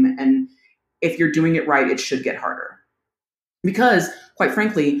game. And if you're doing it right, it should get harder. Because, quite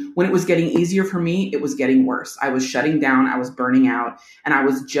frankly, when it was getting easier for me, it was getting worse. I was shutting down, I was burning out, and I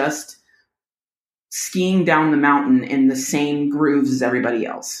was just skiing down the mountain in the same grooves as everybody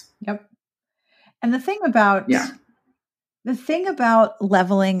else. Yep. And the thing about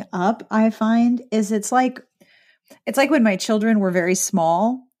leveling up, I find, is it's like when my children were very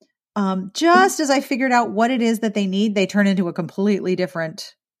small. Just as I figured out what it is that they need, they turn into a completely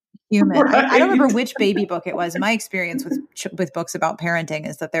different human. Right. I don't remember which baby book it was. My experience with books about parenting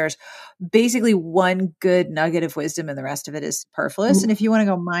is that there's basically one good nugget of wisdom and the rest of it is superfluous. And if you want to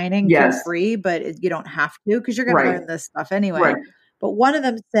go mining, feel free, but you don't have to, because you're going to learn this stuff anyway. Right. But one of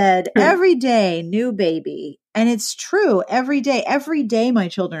them said, every day, new baby. And it's true. Every day my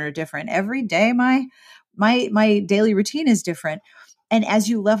children are different. Every day my daily routine is different. And as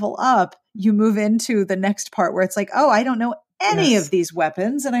you level up, you move into the next part where it's like, oh, I don't know any of these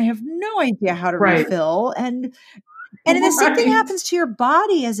weapons and I have no idea how to refill. And the same thing happens to your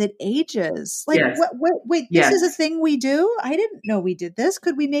body as it ages. Like, wait, this is a thing we do? I didn't know we did this.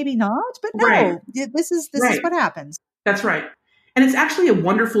 Could we maybe not? But no, this is what happens. That's right. And it's actually a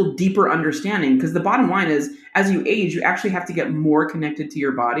wonderful, deeper understanding, because the bottom line is, as you age, you actually have to get more connected to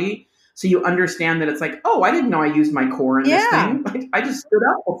your body. So you understand that it's like, oh, I didn't know I used my core in this thing. Like, I just stood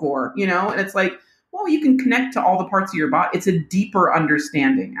up before, and it's like, well, you can connect to all the parts of your body. It's a deeper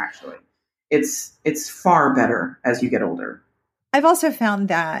understanding, actually. It's far better as you get older. I've also found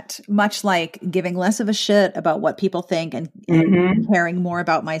that, much like giving less of a shit about what people think and caring more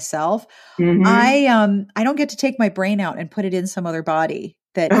about myself, I don't get to take my brain out and put it in some other body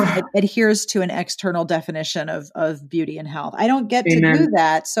that adheres to an external definition of beauty and health. I don't get to do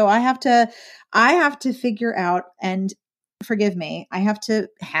that. So I have to figure out, and forgive me, I have to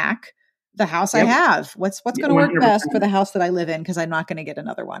hack the house I have. What's going to work best for the house that I live in, because I'm not going to get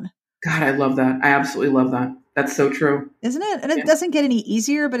another one. God, I love that. I absolutely love that. That's so true. Isn't it? And it doesn't get any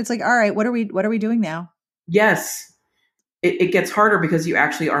easier, but it's like, all right, what are we doing now? Yes. It gets harder because you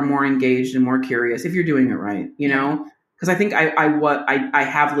actually are more engaged and more curious if you're doing it right, because I think I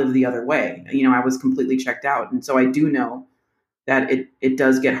have lived the other way. I was completely checked out. And so I do know that it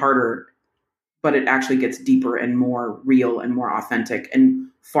does get harder, but it actually gets deeper and more real and more authentic and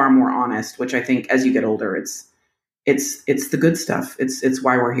far more honest, which I think as you get older, it's the good stuff. It's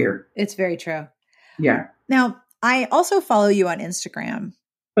why we're here. It's very true. Yeah. Now, I also follow you on Instagram,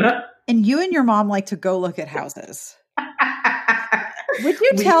 and you and your mom like to go look at houses. Would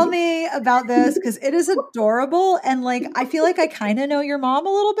you tell me about this? Because it is adorable. And I feel like I kind of know your mom a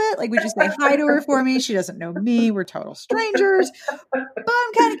little bit. Would you say hi to her for me? She doesn't know me. We're total strangers. But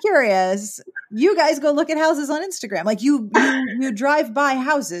I'm kind of curious. You guys go look at houses on Instagram. You drive by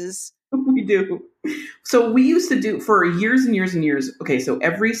houses. We do. So we used to do for years and years and years. Okay, so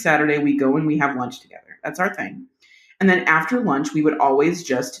every Saturday we go and we have lunch together. That's our thing. And then after lunch, we would always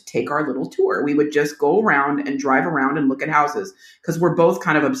just take our little tour. We would just go around and drive around and look at houses, because we're both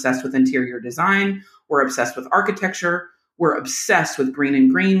kind of obsessed with interior design. We're obsessed with architecture. we're obsessed with Green and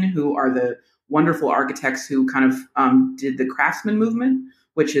Green, who are the wonderful architects who kind of did the craftsman movement,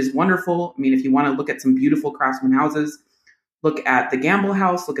 which is wonderful. I mean, if you want to look at some beautiful craftsman houses, look at the Gamble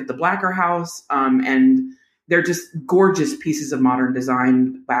House, look at the Blacker House, and they're just gorgeous pieces of modern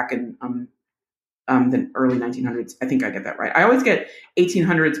design back in the early 1900s. I think I get that right. I always get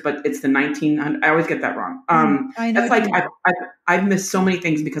 1800s, but it's the 1900s. I always get that wrong. I know. That's like I've missed so many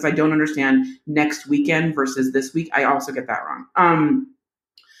things because I don't understand next weekend versus this week. I also get that wrong.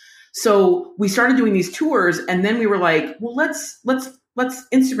 So we started doing these tours, and then we were like, well, let's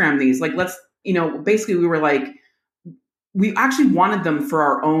Instagram these. Like, basically we were like, we actually wanted them for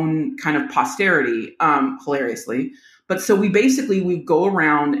our own kind of posterity, hilariously. But so we go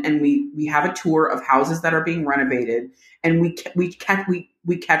around and we have a tour of houses that are being renovated, and we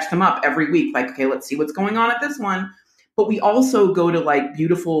catch them up every week. Like, okay, let's see what's going on at this one. But we also go to like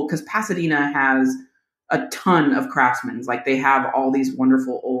beautiful, because Pasadena has a ton of craftsmen. Like, they have all these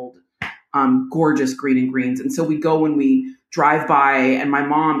wonderful old, gorgeous Green and Greens. And so we go and we drive by, and my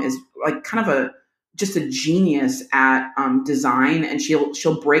mom is like kind of just a genius at design, and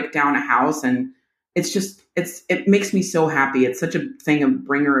she'll break down a house, and it makes me so happy. It's such a thing, of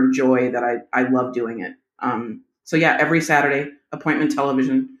bringer of joy, that I love doing it. So yeah, every Saturday, appointment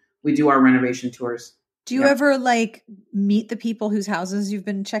television, we do our renovation tours. Do you ever like meet the people whose houses you've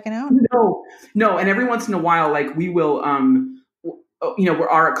been checking out? No. And every once in a while, like we will,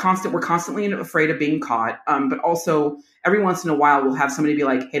 we're constantly afraid of being caught. But also every once in a while we'll have somebody be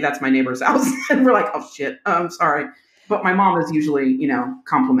like, hey, that's my neighbor's house. And we're like, oh shit, I'm sorry. But my mom is usually,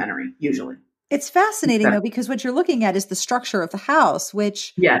 complimentary, usually. It's fascinating though, because what you're looking at is the structure of the house,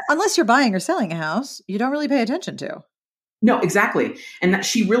 which, yes, unless you're buying or selling a house, you don't really pay attention to. No, exactly. And that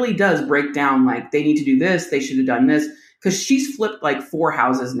she really does break down, like, they need to do this, they should have done this, because she's flipped like 4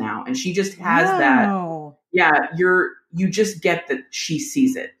 houses now, and she just has that. Yeah, you just get that she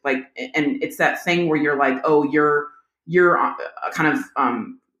sees it, like, and it's that thing where you're like, oh, you're kind of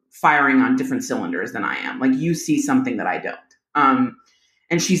firing on different cylinders than I am. Like, you see something that I don't.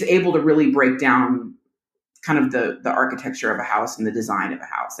 And she's able to really break down kind of the architecture of a house and the design of a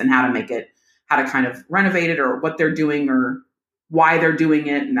house, and how to kind of renovate it, or what they're doing, or why they're doing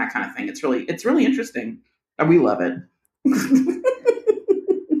it, and that kind of thing. It's really interesting. And we love it.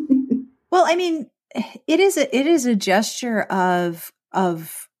 Well, I mean, it is a gesture of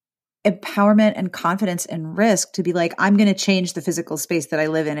empowerment and confidence and risk to be like, I'm going to change the physical space that I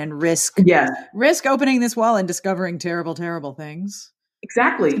live in, and risk opening this wall and discovering terrible, terrible things.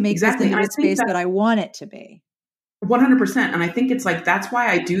 Exactly. To make this the space that I want it to be. 100%. And I think it's like, that's why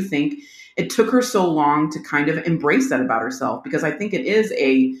I do think it took her so long to kind of embrace that about herself, because I think it is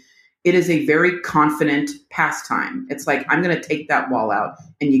a very confident pastime. It's like, I'm going to take that wall out,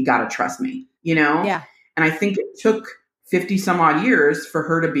 and you got to trust me, Yeah. And I think it took 50 some odd years for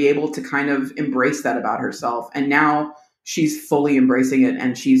her to be able to kind of embrace that about herself. And now she's fully embracing it.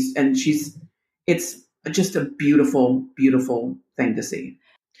 And it's just a beautiful, beautiful thing to see.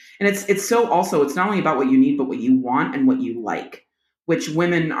 And it's so also, it's not only about what you need, but what you want and what you like, which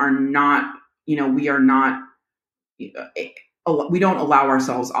women are not, we are not, we don't allow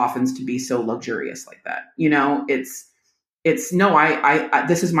ourselves often to be so luxurious like that.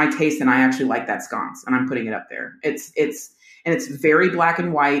 This is my taste, and I actually like that sconce, and I'm putting it up there. It's very black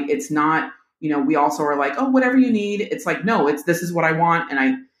and white. It's not, we also are like, oh, whatever you need. It's like, no, this is what I want.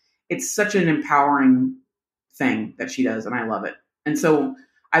 And it's such an empowering thing that she does, and I love it. And so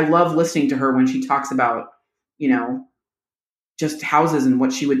I love listening to her when she talks about, just houses and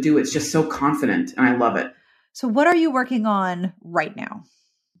what she would do. It's just so confident, and I love it. So what are you working on right now?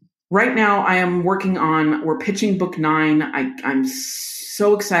 Right now, we're pitching book 9. I'm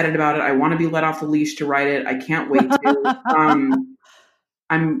so excited about it. I want to be let off the leash to write it. I can't wait to.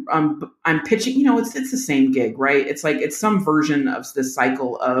 I'm pitching, it's the same gig, right? It's like, it's some version of this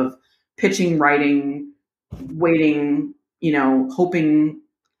cycle of pitching, writing, waiting, hoping,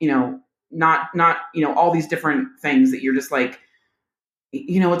 not, all these different things that you're just like,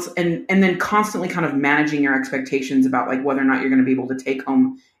 it's, and then constantly kind of managing your expectations about like whether or not you're going to be able to take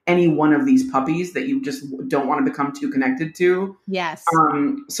home any one of these puppies that you just don't want to become too connected to. Yes.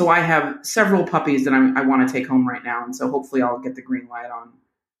 So I have several puppies that I want to take home right now. And so hopefully I'll get the green light on,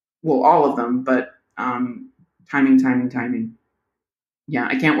 well, all of them, but timing. Yeah,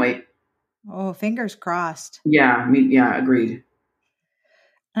 I can't wait. Oh, fingers crossed. Yeah, agreed.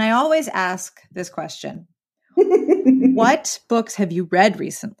 And I always ask this question. What books have you read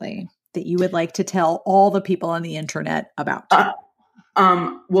recently that you would like to tell all the people on the internet about?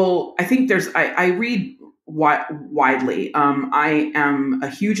 Well, I think I read widely. I am a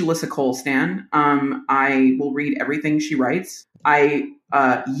huge Alyssa Cole stan. I will read everything she writes. I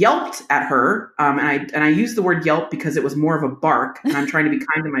yelped at her, and I used the word yelp because it was more of a bark, and I'm trying to be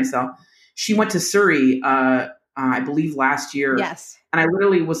kind to myself. She went to Surrey, I believe last year. Yes. And I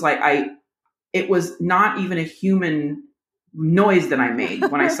literally was like, it was not even a human noise that I made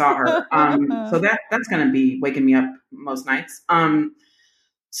when I saw her. So that's going to be waking me up most nights.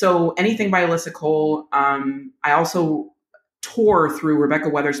 So anything by Alyssa Cole. I also tore through Rebecca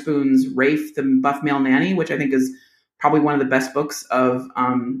Weatherspoon's Rafe, the Buff Male Nanny, which I think is probably one of the best books of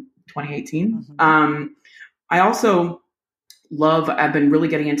 2018. Mm-hmm. I also I've been really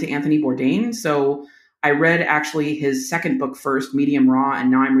getting into Anthony Bourdain. So I read actually his second book first, Medium Raw, and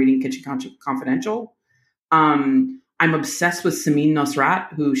now I'm reading Kitchen Confidential. I'm obsessed with Samin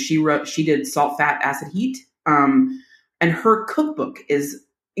Nosrat, who she did Salt, Fat, Acid, Heat. And her cookbook is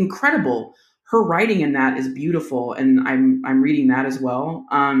incredible. Her writing in that is beautiful, and I'm reading that as well.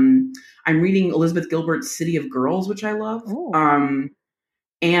 I'm reading Elizabeth Gilbert's City of Girls, which I love.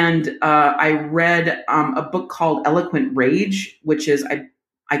 And I read a book called Eloquent Rage, which is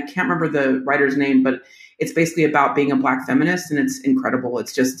I can't remember the writer's name, but it's basically about being a Black feminist, and it's incredible.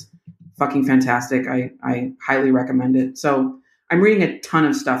 It's just fucking fantastic. I highly recommend it. So I'm reading a ton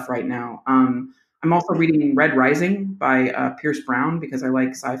of stuff right now. I'm also reading Red Rising by Pierce Brown because I like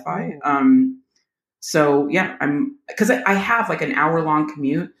sci-fi. So yeah, because I have like an hour-long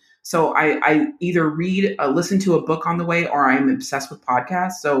commute. So I either listen to a book on the way, or I'm obsessed with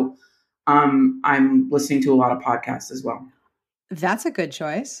podcasts. So I'm listening to a lot of podcasts as well. That's a good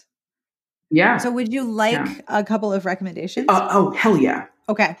choice. Yeah. So would you like a couple of recommendations? Oh, hell yeah.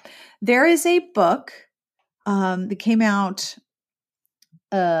 Okay. There is a book that came out.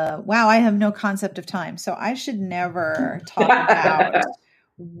 Wow, I have no concept of time. So I should never talk about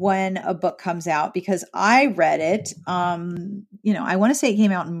when a book comes out because I read it. I want to say it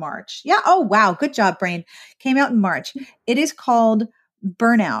came out in March. Yeah. Oh, wow. Good job, brain. Came out in March. It is called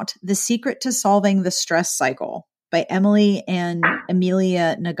Burnout: The Secret to Solving the Stress Cycle by Emily and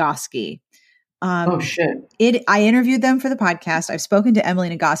Amelia Nagoski. Oh shit. I interviewed them for the podcast. I've spoken to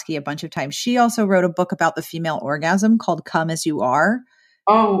Emily Nagoski a bunch of times. She also wrote a book about the female orgasm called Come As You Are.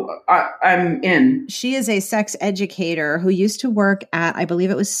 Oh, I'm in. She is a sex educator who used to work at, I believe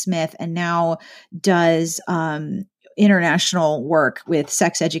it was Smith, and now does international work with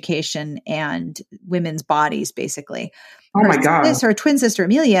sex education and women's bodies, basically. Oh my God. Her twin sister,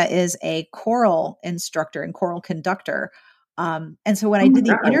 Amelia, is a choral instructor and choral conductor. And so when I did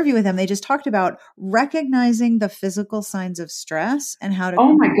the interview with them, they just talked about recognizing the physical signs of stress and how to.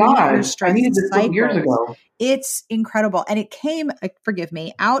 Oh my God. I needed this book years ago. It's incredible. And it came, forgive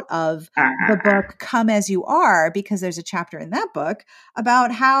me, out of the book Come As You Are, because there's a chapter in that book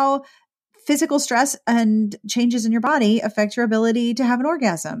about how physical stress and changes in your body affect your ability to have an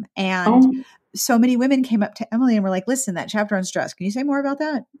orgasm. And so many women came up to Emily and were like, listen, that chapter on stress, can you say more about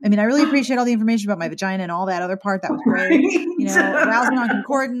that? I mean, I really appreciate all the information about my vagina and all that other part. That was great. Arousal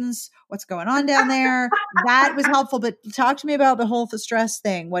non-concordance, what's going on down there. That was helpful. But talk to me about the whole stress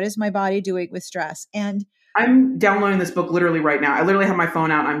thing. What is my body doing with stress? And I'm downloading this book literally right now. I literally have my phone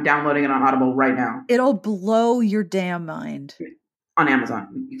out. I'm downloading it on Audible right now. It'll blow your damn mind. On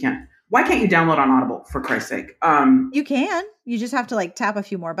Amazon. You can't. Why can't you download on Audible, for Christ's sake? You can. You just have to tap a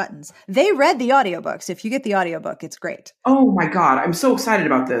few more buttons. They read the audiobooks. If you get the audiobook, it's great. Oh my God. I'm so excited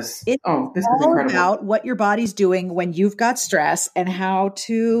about this. This is incredible. About what your body's doing when you've got stress and how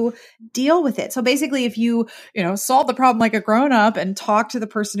to deal with it. So basically, if you solve the problem like a grown up and talk to the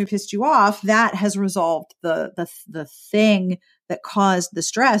person who pissed you off, that has resolved the thing that caused the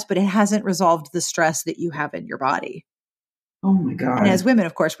stress, but it hasn't resolved the stress that you have in your body. Oh my God. And as women,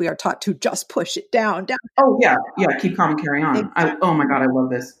 of course, we are taught to just push it down. Oh yeah. Yeah. Keep calm and carry on. Exactly. Oh my God. I love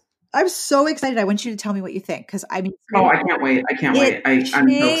this. I'm so excited. I want you to tell me what you think. Cause I mean, I can't wait. I'm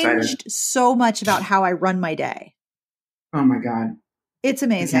so excited. So much about how I run my day. Oh my God. It's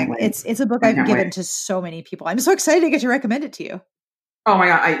amazing. It's a book I've given to so many people. I'm so excited to get to recommend it to you. Oh my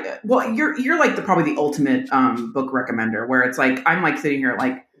God. You're like probably the ultimate book recommender, where it's like, I'm like sitting here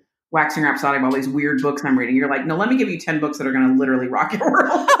like waxing rhapsodic about all these weird books I'm reading. You're like, no, let me give you 10 books that are going to literally rock your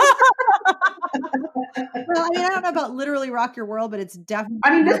world. Well, I mean, I don't know about literally rock your world, but it's definitely.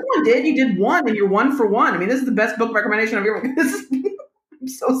 I mean, this one did. You did one, and you're 1 for 1. I mean, this is the best book recommendation I've ever. I'm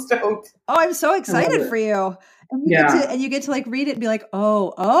so stoked. Oh, I'm so excited for you. And you get to like read it and be like,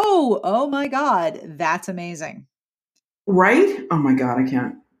 oh my God, that's amazing. Right? Oh my God, I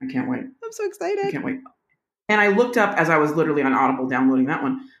can't wait. I'm so excited. I can't wait. And I looked up as I was literally on Audible downloading that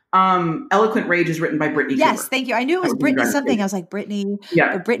one. Eloquent Rage is written by Brittany Yes, Cooper. thank you. I knew it was Brittany something. I was like, Brittany.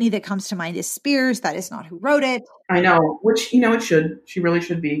 Yeah. The Brittany that comes to mind is Spears. That is not who wrote it. I know, which, it should. She really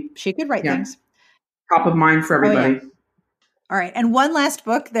should be. She could write things. Top of mind for everybody. Oh, yeah. All right. And one last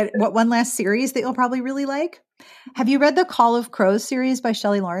one last series that you'll probably really like. Have you read the Call of Crows series by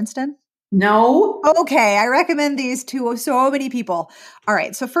Shelley Lawrenston? No. Okay. I recommend these to so many people. All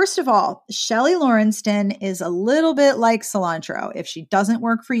right. So first of all, Shelley Lawrenston is a little bit like cilantro. If she doesn't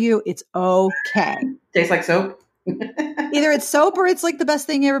work for you, it's okay. Tastes like soap. Either it's soap or it's like the best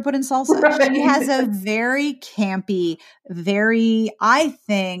thing you ever put in salsa. Right. She has a very campy, I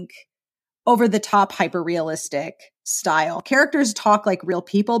think, over the top, hyper realistic style. Characters talk like real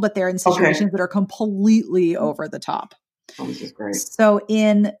people, but they're in situations that are completely over the top. Oh, this is great. So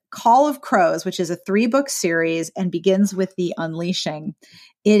in Call of Crows, which is a 3-book series and begins with the unleashing,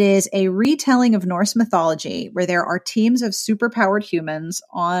 it is a retelling of Norse mythology where there are teams of superpowered humans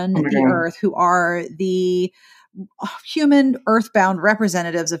on the earth who are the human earthbound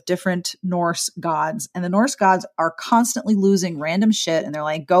representatives of different Norse gods. And the Norse gods are constantly losing random shit. And they're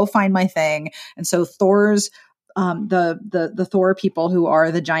like, go find my thing. And so Thor's the Thor people who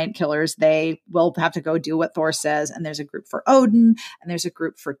are the giant killers, they will have to go do what Thor says. And there's a group for Odin and there's a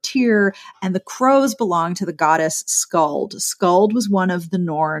group for Tyr, and the crows belong to the goddess Skuld. Skuld was one of the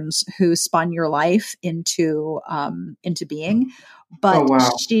Norns who spun your life into being, but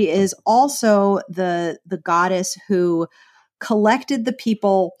she is also the goddess who collected the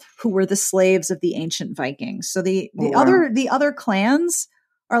people who were the slaves of the ancient Vikings. So the other clans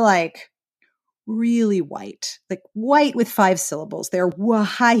are like really white, like white with 5 syllables. They're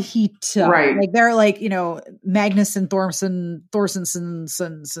Wahita. Right. Like they're like, Magnus and Thorson.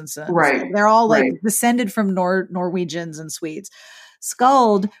 Right. They're all like descended from Norwegians and Swedes.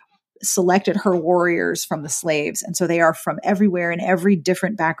 Skuld selected her warriors from the slaves. And so they are from everywhere in every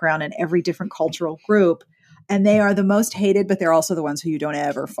different background and every different cultural group. And they are the most hated, but they're also the ones who you don't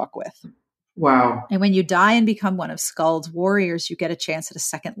ever fuck with. Wow. And when you die and become one of Skuld's warriors, you get a chance at a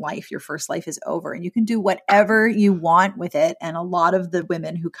second life. Your first life is over and you can do whatever you want with it. And a lot of the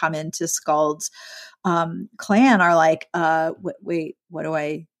women who come into Skuld's clan are like, wait, what do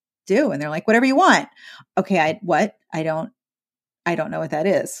I do? And they're like, whatever you want. Okay. I don't know what that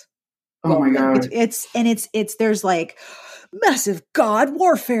is. Oh my God. It's there's like massive god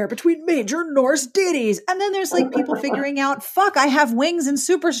warfare between major Norse deities. And then there's like people figuring out, fuck, I have wings and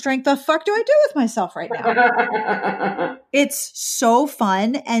super strength. The fuck do I do with myself right now? It's so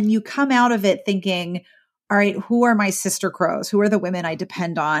fun. And you come out of it thinking, all right, who are my sister crows? Who are the women I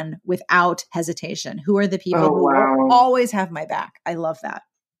depend on without hesitation? Who are the people who will always have my back? I love that.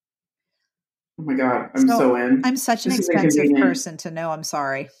 Oh my God. I'm so in. I'm such an expensive person to know. I'm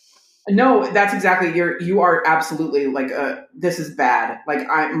sorry. No, that's exactly, you are absolutely like, this is bad. Like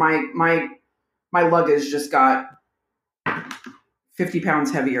my luggage just got 50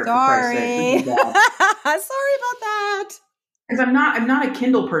 pounds heavher. Sorry. Sorry about that. Because I'm not a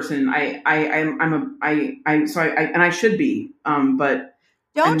Kindle person. I should be. But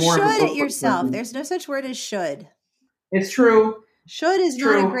don't should it yourself. Person. There's no such word as should. It's true. Should is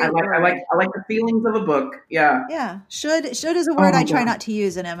not a great word. I like the feelings of a book. Yeah. Yeah. Should is a word I try not to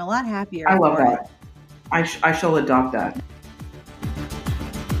use, and I'm a lot happier. I love that. I shall adopt that.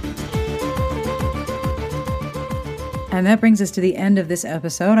 And that brings us to the end of this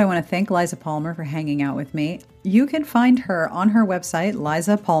episode. I want to thank Liza Palmer for hanging out with me. You can find her on her website,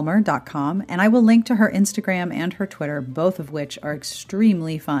 lizapalmer.com, and I will link to her Instagram and her Twitter, both of which are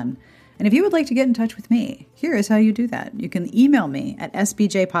extremely fun. And if you would like to get in touch with me, here is how you do that. You can email me at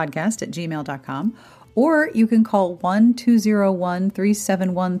sbjpodcast@gmail.com, or you can call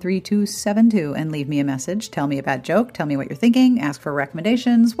 1-201-371-3272 and leave me a message. Tell me a bad joke, tell me what you're thinking, ask for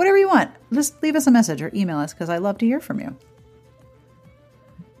recommendations, whatever you want. Just leave us a message or email us because I love to hear from you.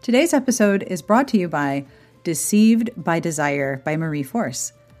 Today's episode is brought to you by Deceived by Desire by Marie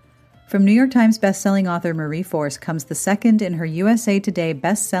Force. From New York Times bestselling author Marie Force comes the second in her USA Today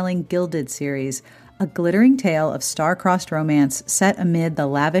bestselling Gilded series, a glittering tale of star-crossed romance set amid the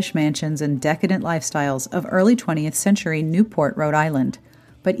lavish mansions and decadent lifestyles of early 20th century Newport, Rhode Island.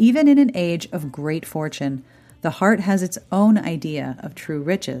 But even in an age of great fortune, the heart has its own idea of true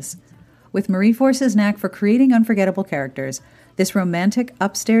riches. With Marie Force's knack for creating unforgettable characters, this romantic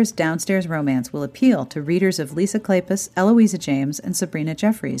upstairs-downstairs romance will appeal to readers of Lisa Kleypas, Eloisa James, and Sabrina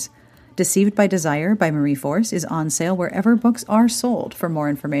Jeffries. Deceived by Desire by Marie Force is on sale wherever books are sold. For more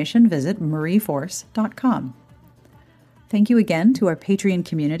information, visit marieforce.com. Thank you again to our Patreon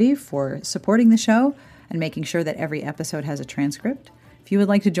community for supporting the show and making sure that every episode has a transcript. If If you would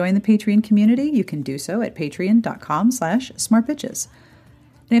like to join the Patreon community, you can do so at patreon.com/smartbitches.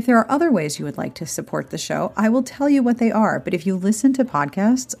 And if there are other ways you would like to support the show, I will tell you what they are. But if you listen to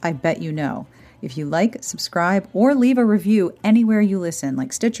podcasts, I bet you know. If you like, subscribe, or leave a review anywhere you listen,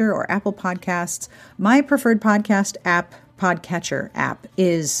 like Stitcher or Apple Podcasts, my preferred podcast app, podcatcher app,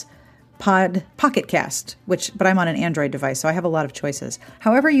 is Pocket Cast, but I'm on an Android device, so I have a lot of choices.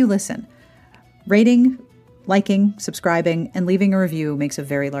 However you listen, rating, liking, subscribing, and leaving a review makes a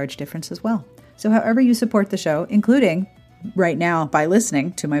very large difference as well. So however you support the show, including right now by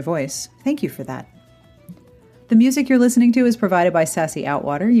listening to my voice, thank you for that. The music you're listening to is provided by Sassy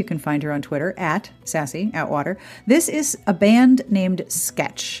Outwater. You can find her on Twitter at Sassy Outwater. This is a band named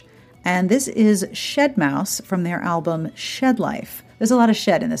Sketch, and this is Shed Mouse from their album Shed Life. There's a lot of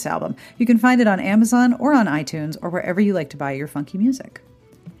shed in this album. You can find it on Amazon or on iTunes or wherever you like to buy your funky music.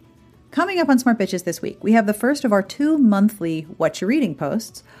 Coming up on Smart Bitches this week, we have the first of our 2 monthly What You Reading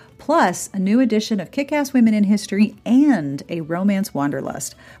posts, plus a new edition of Kick-Ass Women in History and a Romance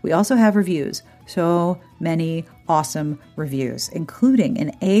Wanderlust. We also have reviews. So many awesome reviews, including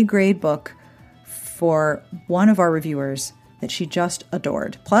an A-grade book for one of our reviewers that she just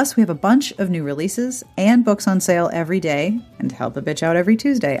adored. Plus, we have a bunch of new releases and books on sale every day and Help a Bitch Out every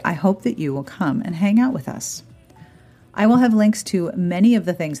Tuesday. I hope that you will come and hang out with us. I will have links to many of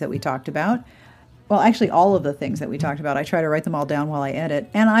the things that we talked about. Well, actually, all of the things that we talked about. I try to write them all down while I edit.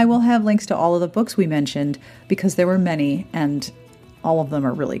 And I will have links to all of the books we mentioned because there were many and all of them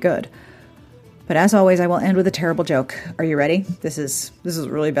are really good. But as always, I will end with a terrible joke. Are you ready? This is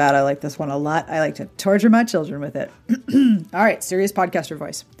really bad. I like this one a lot. I like to torture my children with it. All right, serious podcaster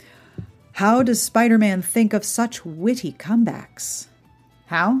voice. How does Spider-Man think of such witty comebacks?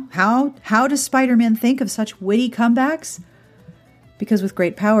 How does Spider-Man think of such witty comebacks? Because with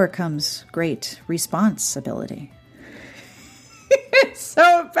great power comes great responsibility. It's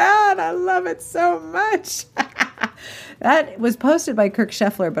so bad. I love it so much. That was posted by Kirk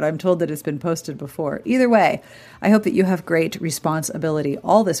Scheffler, but I'm told that it's been posted before. Either way, I hope that you have great responsibility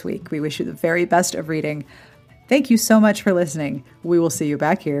all this week. We wish you the very best of reading. Thank you so much for listening. We will see you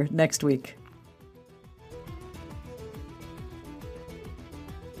back here next week.